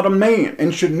this is not a man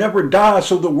and should never die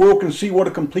so the world can see what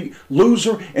a complete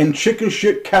loser and chicken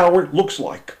shit coward looks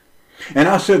like. And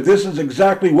I said, this is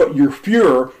exactly what your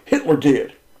Fuhrer, Hitler,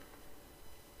 did.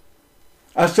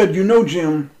 I said, you know,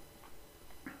 Jim,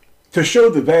 to show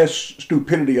the vast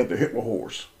stupidity of the Hitler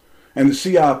whores and the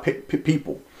CIA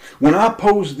people. When I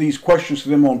posed these questions to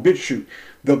them on BitChute,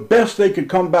 the best they could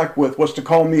come back with was to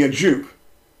call me a Jew.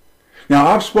 Now,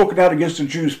 I've spoken out against the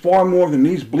Jews far more than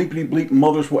these bleepity-bleep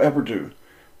mothers will ever do.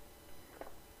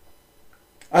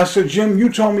 I said, Jim, you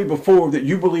told me before that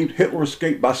you believed Hitler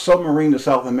escaped by submarine to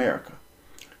South America.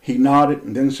 He nodded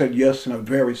and then said yes in a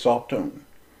very soft tone.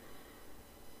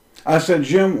 I said,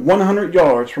 Jim, 100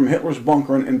 yards from Hitler's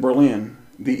bunker in Berlin,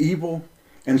 the evil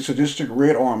and sadistic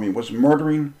Red Army was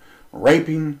murdering,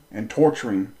 raping, and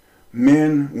torturing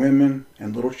men, women,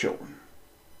 and little children.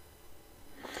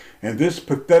 And this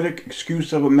pathetic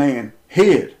excuse of a man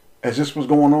hid as this was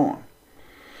going on.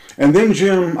 And then,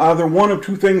 Jim, either one of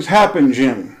two things happened,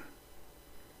 Jim.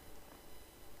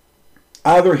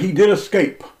 Either he did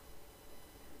escape,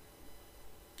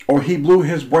 or he blew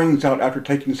his brains out after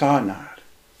taking cyanide.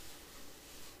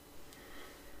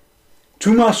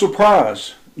 To my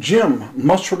surprise, Jim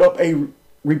mustered up a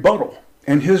rebuttal,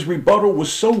 and his rebuttal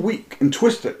was so weak and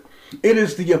twisted, it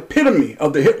is the epitome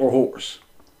of the Hitler whores.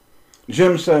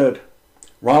 Jim said,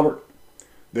 Robert,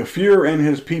 the Fuhrer and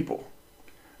his people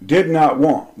did not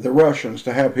want the Russians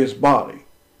to have his body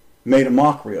made a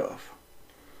mockery of.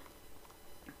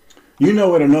 You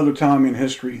know, at another time in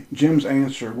history, Jim's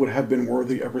answer would have been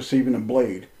worthy of receiving a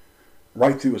blade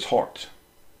right through his heart.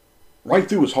 Right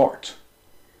through his heart.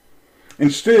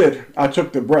 Instead, I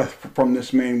took the breath from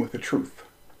this man with the truth.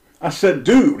 I said,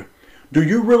 dude, do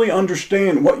you really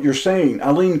understand what you're saying?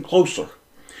 I leaned closer,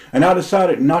 and I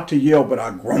decided not to yell, but I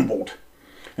grumbled.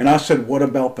 And I said, what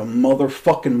about the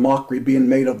motherfucking mockery being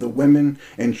made of the women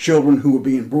and children who were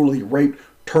being brutally raped,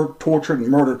 tortured, and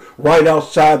murdered right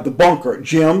outside the bunker,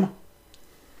 Jim?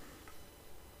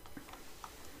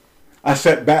 I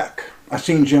sat back. I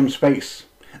seen Jim's face.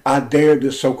 I dared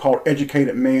this so-called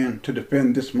educated man to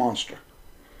defend this monster.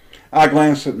 I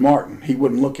glanced at Martin. He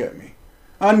wouldn't look at me.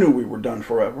 I knew we were done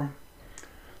forever.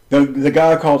 The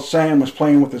guy called Sam was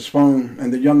playing with his phone,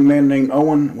 and the young man named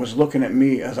Owen was looking at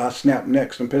me as I snapped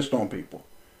necks and pissed on people.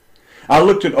 I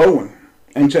looked at Owen,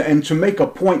 and to make a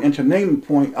point and to name a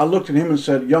point, I looked at him and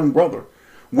said, young brother,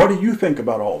 what do you think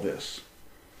about all this?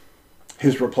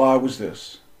 His reply was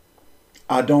this.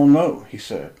 I don't know, he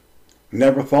said.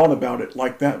 Never thought about it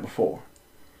like that before.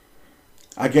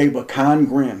 I gave a kind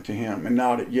grin to him and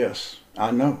nodded, yes,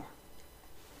 I know.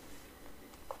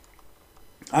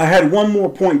 I had one more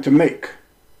point to make,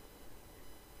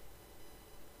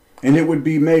 and it would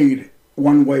be made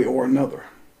one way or another,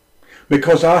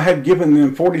 because I had given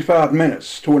them 45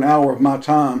 minutes to an hour of my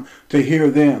time to hear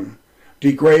them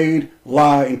degrade,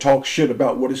 lie, and talk shit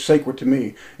about what is sacred to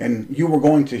me, and you were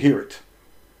going to hear it.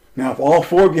 Now, if all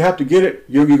four of you have to get it,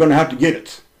 you're going to have to get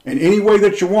it, in any way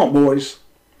that you want, boys.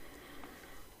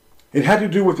 It had to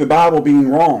do with the Bible being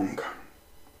wrong.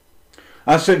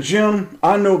 I said, Jim,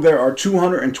 I know there are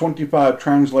 225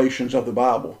 translations of the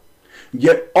Bible,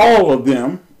 yet all of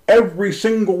them, every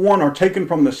single one, are taken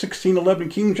from the 1611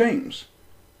 King James.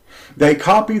 They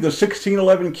copy the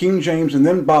 1611 King James, and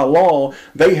then by law,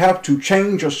 they have to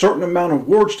change a certain amount of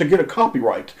words to get a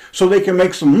copyright so they can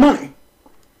make some money.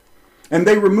 And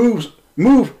they remove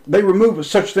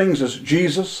such things as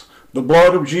Jesus, the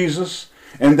blood of Jesus,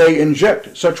 and they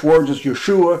inject such words as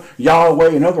Yeshua,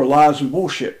 Yahweh, and other lies and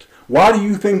bullshit. Why do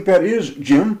you think that is,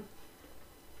 Jim?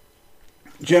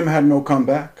 Jim had no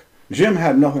comeback. Jim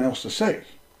had nothing else to say.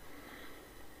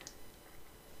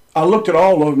 I looked at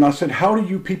all of them and I said, how do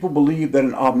you people believe that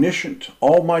an omniscient,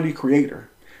 almighty creator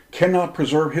cannot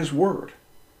preserve his word?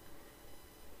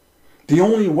 The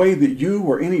only way that you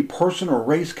or any person or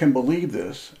race can believe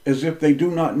this is if they do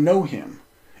not know him.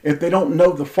 If they don't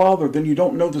know the Father, then you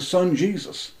don't know the Son,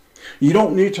 Jesus. You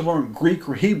don't need to learn Greek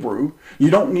or Hebrew. You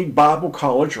don't need Bible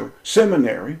college or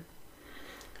seminary.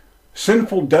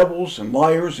 Sinful devils and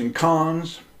liars and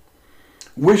cons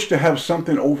wish to have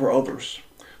something over others.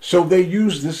 So they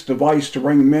use this device to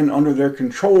bring men under their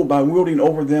control by wielding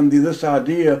over them this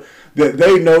idea that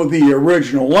they know the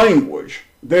original language.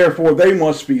 Therefore, they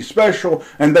must be special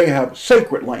and they have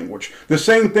sacred language. The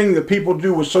same thing that people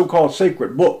do with so-called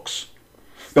sacred books.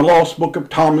 The Lost Book of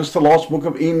Thomas, the Lost Book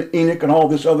of Enoch, and all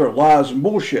this other lies and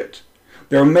bullshit.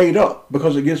 They're made up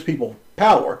because it gives people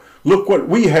power. Look what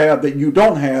we have that you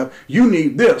don't have. You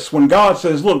need this. When God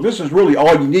says, look, this is really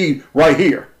all you need right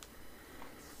here.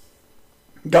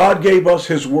 God gave us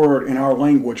his word in our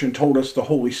language and told us the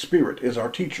Holy Spirit is our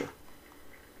teacher.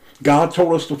 God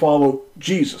told us to follow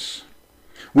Jesus.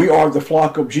 We are the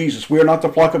flock of Jesus. We are not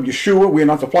the flock of Yeshua. We are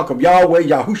not the flock of Yahweh,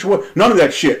 Yahushua. None of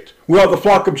that shit. We are the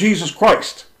flock of Jesus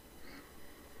Christ.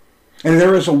 And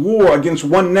there is a war against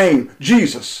one name,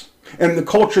 Jesus. and the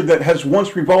culture that has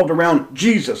once revolved around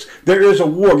Jesus. There is a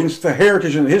war against the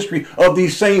heritage and the history of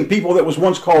these same people that was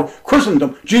once called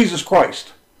Christendom, Jesus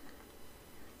Christ.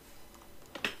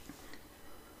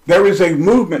 There is a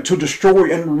movement to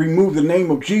destroy and remove the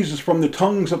name of Jesus from the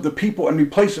tongues of the people and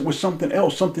replace it with something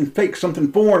else, something fake,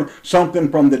 something foreign, something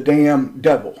from the damn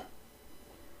devil.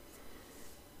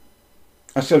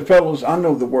 I said, fellas, I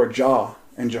know the word Jah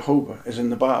and Jehovah is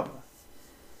in the Bible.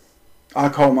 I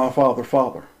call my Father,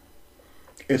 Father.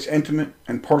 It's intimate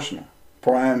and personal,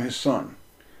 for I am his son.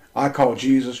 I call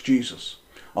Jesus, Jesus.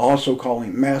 I also call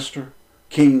him Master,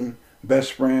 King,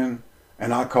 Best Friend,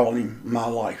 and I call him my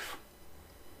life.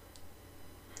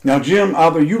 Now, Jim,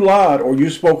 either you lied or you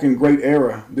spoke in great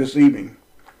error this evening.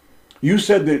 You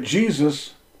said that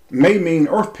Jesus may mean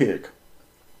earth pig.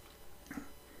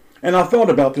 And I thought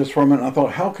about this for a minute. I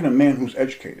thought, how can a man who's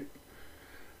educated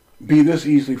be this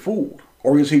easily fooled?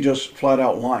 Or is he just flat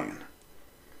out lying?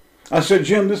 I said,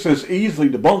 Jim, this is easily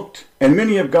debunked. And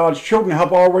many of God's children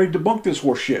have already debunked this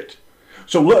horse shit.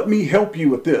 So let me help you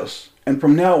with this. And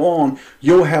from now on,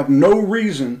 you'll have no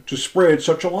reason to spread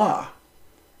such a lie.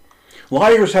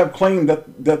 Liars have claimed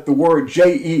that the word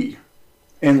J-E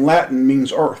in Latin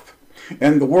means earth,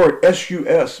 and the word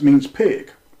S-U-S means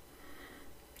pig.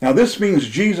 Now this means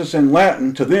Jesus in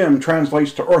Latin to them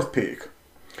translates to earth pig.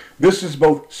 This is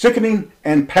both sickening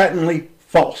and patently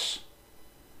false.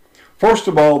 First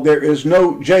of all, there is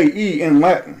no J-E in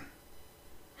Latin.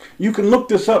 You can look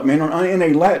this up, man, in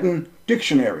a Latin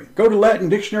dictionary. Go to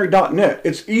latindictionary.net.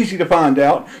 It's easy to find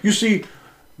out. You see,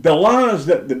 the lies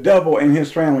that the devil and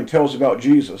his family tells about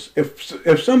Jesus,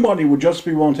 if somebody would just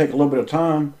be willing to take a little bit of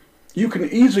time, you can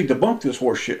easily debunk this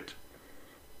horse shit.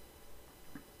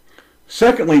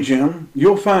 Secondly, Jim,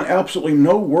 you'll find absolutely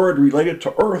no word related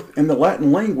to earth in the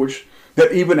Latin language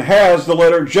that even has the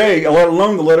letter J, let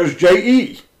alone the letters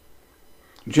J-E.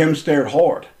 Jim stared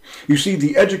hard. You see,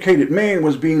 the educated man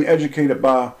was being educated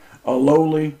by a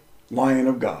lowly lion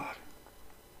of God.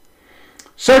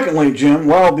 Secondly, Jim,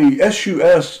 while the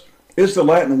S-U-S is the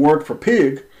Latin word for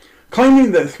pig,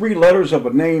 claiming that 3 letters of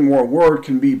a name or a word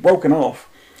can be broken off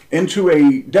into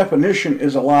a definition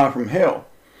is a lie from hell.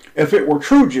 If it were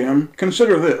true, Jim,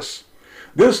 consider this.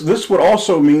 This would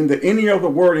also mean that any other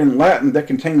word in Latin that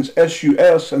contains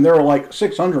S-U-S, and there are like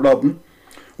 600 of them,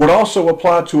 would also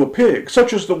apply to a pig,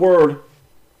 such as the word,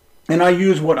 and I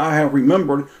use what I have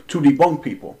remembered to debunk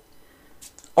people,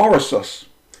 Aurosus.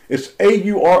 It's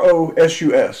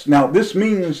A-U-R-O-S-U-S. Now, this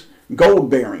means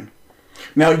gold-bearing.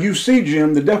 Now, you see,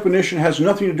 Jim, the definition has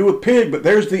nothing to do with pig, but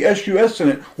there's the S-U-S in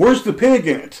it. Where's the pig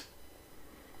in it?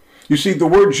 You see, the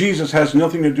word Jesus has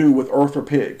nothing to do with earth or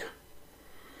pig.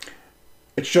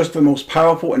 It's just the most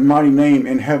powerful and mighty name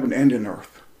in heaven and in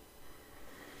earth.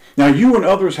 Now, you and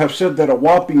others have said that a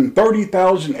whopping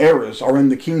 30,000 errors are in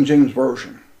the King James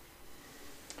Version.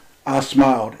 I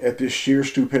smiled at this sheer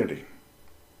stupidity.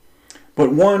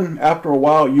 But after a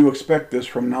while, you expect this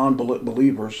from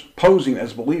non-believers posing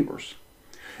as believers.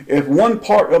 If one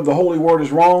part of the Holy Word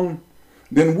is wrong,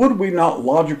 then would we not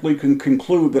logically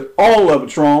conclude that all of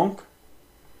it's wrong?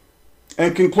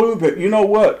 And conclude that, you know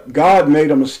what, God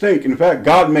made a mistake. In fact,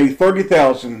 God made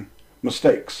 30,000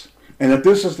 mistakes. And if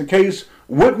this is the case,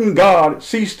 wouldn't God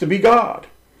cease to be God?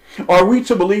 Are we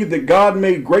to believe that God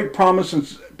made great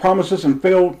promises and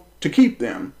failed to keep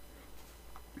them?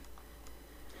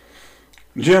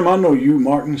 Jim, I know you,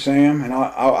 Martin, Sam, and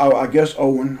I guess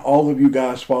Owen, all of you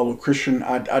guys follow Christian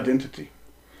identity.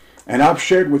 And I've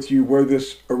shared with you where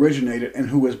this originated and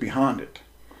who is behind it.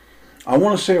 I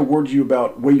want to say a word to you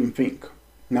about William Finck.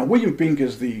 Now, William Finck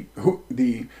is the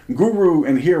guru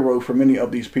and hero for many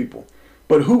of these people.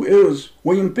 But who is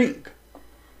William Finck?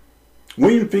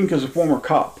 William Finck is a former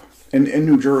cop in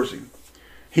New Jersey.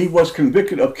 He was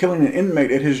convicted of killing an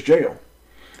inmate at his jail.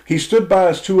 He stood by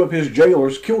as 2 of his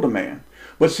jailers killed a man.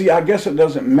 But see, I guess it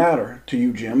doesn't matter to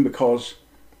you, Jim, because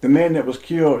the man that was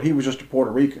killed, he was just a Puerto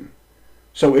Rican.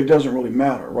 So it doesn't really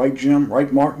matter, right, Jim?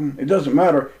 Right, Martin? It doesn't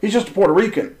matter. He's just a Puerto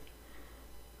Rican.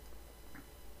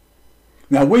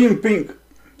 Now, William Finck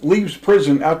leaves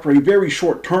prison after a very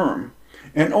short term,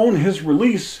 and on his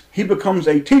release, he becomes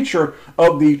a teacher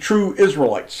of the true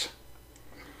Israelites.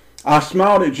 I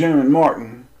smiled at Jim and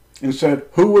Martin and said,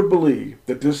 who would believe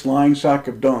that this lying sack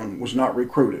of dung was not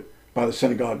recruited by the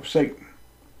synagogue of Satan?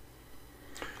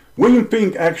 William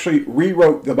Finck actually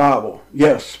rewrote the Bible.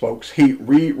 Yes, folks, he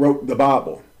rewrote the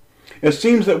Bible. It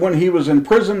seems that when he was in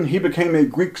prison, he became a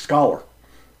Greek scholar.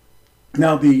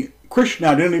 Now, the Christian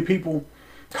identity people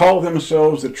call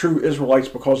themselves the true Israelites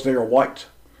because they are white.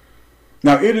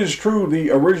 Now, it is true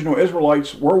the original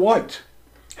Israelites were white.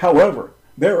 However,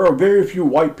 There are very few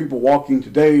white people walking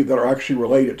today that are actually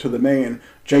related to the man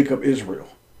Jacob Israel.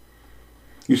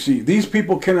 You see, these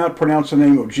people cannot pronounce the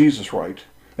name of Jesus right.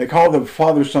 They call the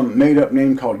Father some made-up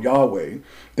name called Yahweh.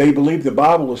 They believe the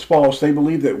Bible is false. They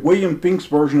believe that William Finck's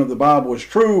version of the Bible is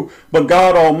true, but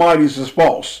God Almighty's is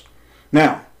false.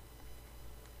 Now,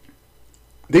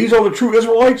 these are the true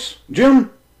Israelites,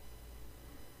 Jim?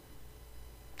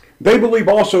 They believe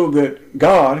also that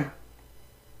God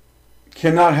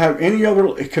cannot have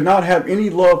any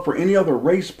love for any other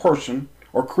race, person,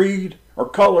 or creed, or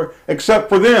color except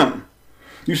for them.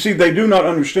 You see, they do not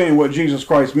understand what Jesus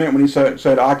Christ meant when he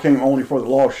said, I came only for the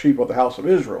lost sheep of the house of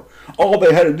Israel. All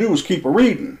they had to do was keep a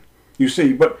reading, you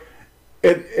see. But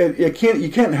you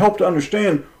can't help to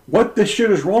understand what this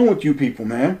shit is wrong with you people,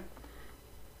 man.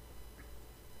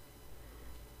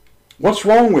 What's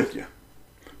wrong with you?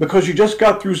 Because you just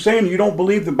got through saying you don't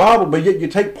believe the Bible, but yet you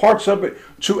take parts of it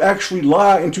to actually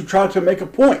lie and to try to make a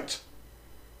point.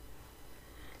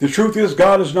 The truth is,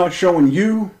 God is not showing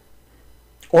you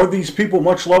or these people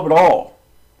much love at all.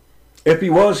 If he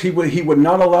was, he would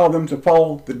not allow them to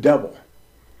follow the devil.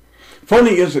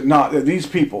 Funny is it not that these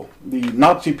people, the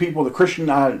Nazi people, the Christian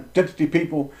identity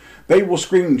people, they will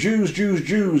scream Jews, Jews,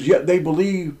 Jews, yet they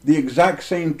believe the exact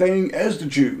same thing as the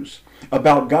Jews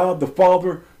about God the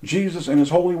Father, Jesus, and his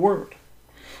holy word.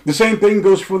 The same thing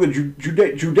goes for the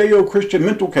Judeo-Christian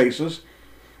mental cases.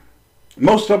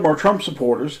 Most of them are Trump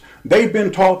supporters. They've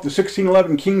been taught the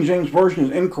 1611 King James Version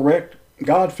is incorrect,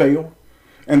 God failed,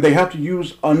 and they have to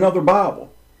use another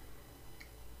Bible.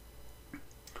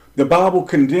 The Bible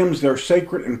condemns their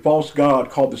sacred and false God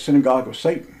called the synagogue of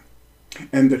Satan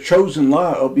and the chosen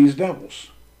lie of these devils.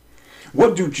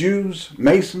 What do Jews,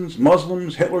 Masons,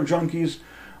 Muslims, Hitler junkies,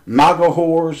 MAGA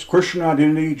whores, Christian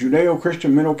identity,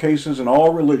 Judeo-Christian mental cases, and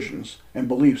all religions and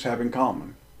beliefs have in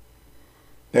common?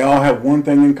 They all have one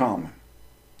thing in common.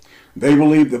 They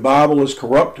believe the Bible is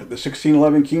corrupt, the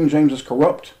 1611 King James is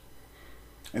corrupt,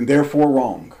 and therefore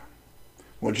wrong.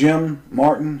 Well, Jim,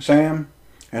 Martin, Sam,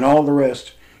 and all the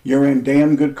rest, you're in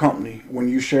damn good company when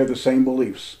you share the same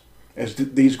beliefs as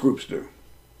these groups do.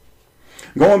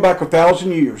 Going back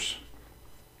 1,000 years,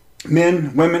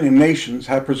 men, women, and nations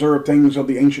have preserved things of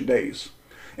the ancient days.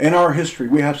 In our history,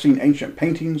 we have seen ancient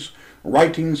paintings,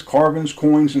 writings, carvings,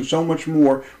 coins, and so much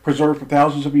more preserved for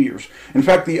thousands of years. In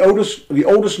fact, the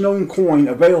oldest known coin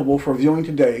available for viewing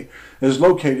today is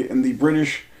located in the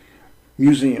British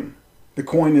Museum. The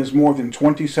coin is more than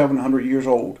 2,700 years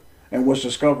old and was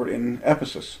discovered in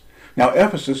Ephesus. Now,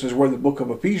 Ephesus is where the book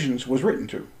of Ephesians was written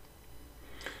to.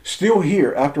 Still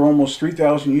here after almost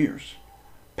 3,000 years.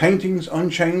 Paintings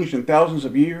unchanged in thousands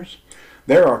of years.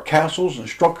 There are castles and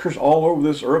structures all over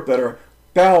this earth that are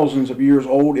thousands of years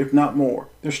old, if not more.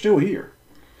 They're still here.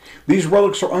 These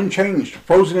relics are unchanged,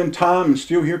 frozen in time, and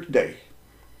still here today.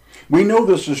 We know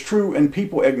this is true and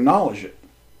people acknowledge it.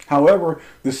 However,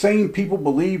 the same people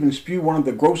believe and spew one of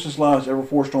the grossest lies ever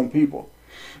forced on people.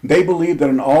 They believe that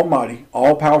an almighty,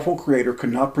 all-powerful creator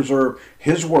could not preserve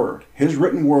his word, his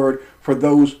written word, for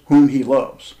those whom he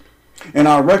loves. And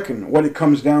I reckon what it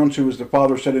comes down to is the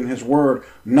Father said in his word,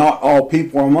 not all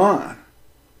people are mine,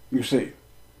 you see.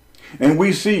 And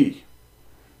we see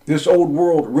this old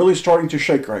world really starting to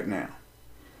shake right now.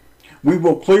 We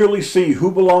will clearly see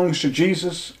who belongs to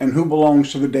Jesus and who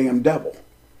belongs to the damn devil.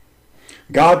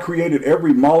 God created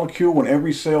every molecule and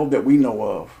every cell that we know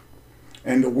of,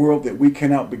 and the world that we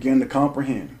cannot begin to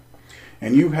comprehend.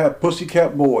 And you have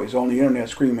pussycat boys on the internet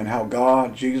screaming how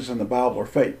God, Jesus, and the Bible are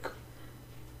fake.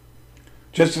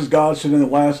 Just as God said in the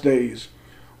last days,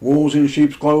 wolves in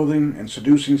sheep's clothing and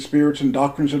seducing spirits and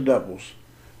doctrines of devils,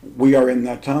 we are in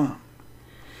that time.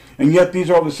 And yet these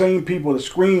are the same people that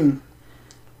scream.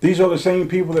 These are the same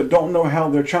people that don't know how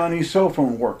their Chinese cell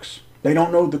phone works. They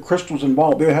don't know the crystals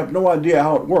involved. They have no idea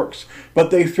how it works.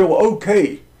 But they feel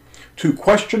okay to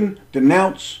question,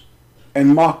 denounce,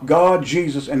 and mock God,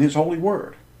 Jesus, and his holy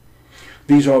word.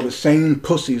 These are the same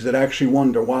pussies that actually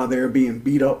wonder why they're being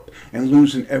beat up and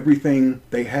losing everything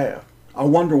they have. I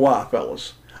wonder why,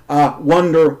 fellas. I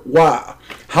wonder why.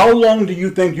 How long do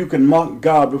you think you can mock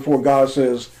God before God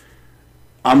says,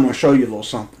 I'm going to show you a little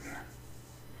something?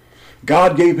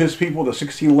 God gave his people the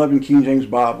 1611 King James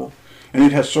Bible, and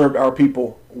it has served our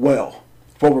people well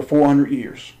for over 400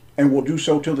 years, and will do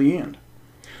so till the end.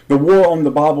 The war on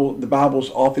the Bible's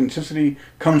authenticity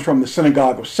comes from the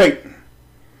synagogue of Satan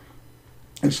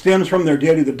and stems from their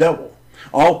deity, the devil.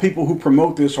 All people who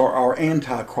promote this are our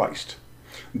antichrist.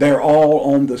 They're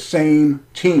all on the same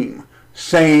team.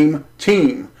 Same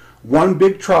team. One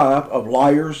big tribe of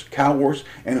liars, cowards,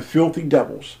 and filthy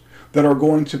devils that are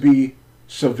going to be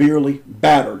severely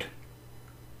battered.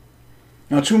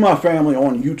 Now, to my family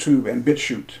on YouTube and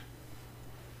BitChute,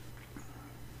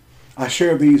 I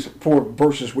share these 4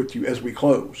 verses with you as we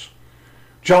close.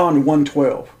 John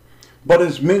 1:12. But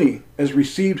as many as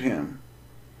received him,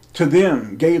 to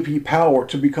them gave he power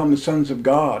to become the sons of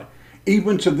God,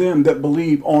 even to them that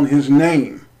believe on his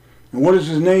name. And what is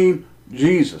his name?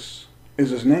 Jesus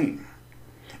is his name.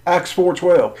 Acts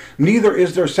 4:12. Neither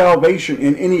is there salvation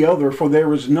in any other, for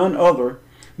there is none other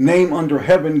name under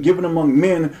heaven given among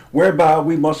men whereby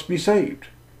we must be saved.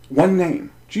 One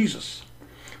name, Jesus.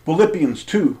 Philippians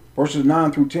 2, verses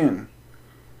 9 through 10.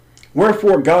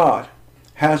 Wherefore God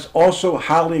has also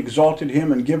highly exalted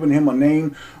him and given him a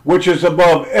name which is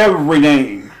above every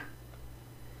name,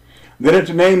 that at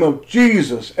the name of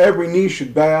Jesus every knee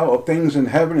should bow, of things in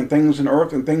heaven and things in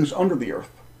earth and things under the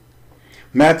earth.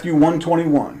 Matthew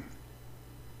 1:21.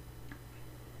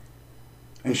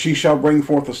 And she shall bring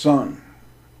forth a son,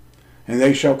 and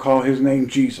they shall call his name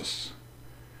Jesus,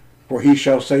 for he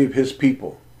shall save his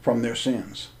people from their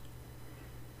sins.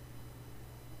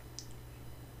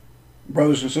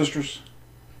 Brothers and sisters,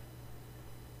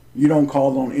 you don't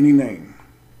call on any name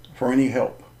for any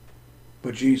help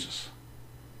but Jesus.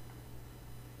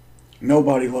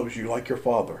 Nobody loves you like your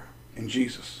Father in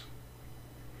Jesus.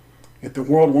 If the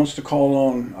world wants to call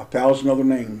on 1,000 other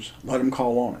names, let them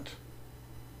call on it.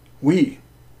 We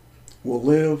will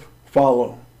live,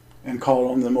 follow, and call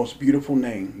on the most beautiful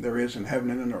name there is in heaven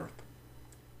and in earth.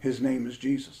 His name is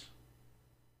Jesus.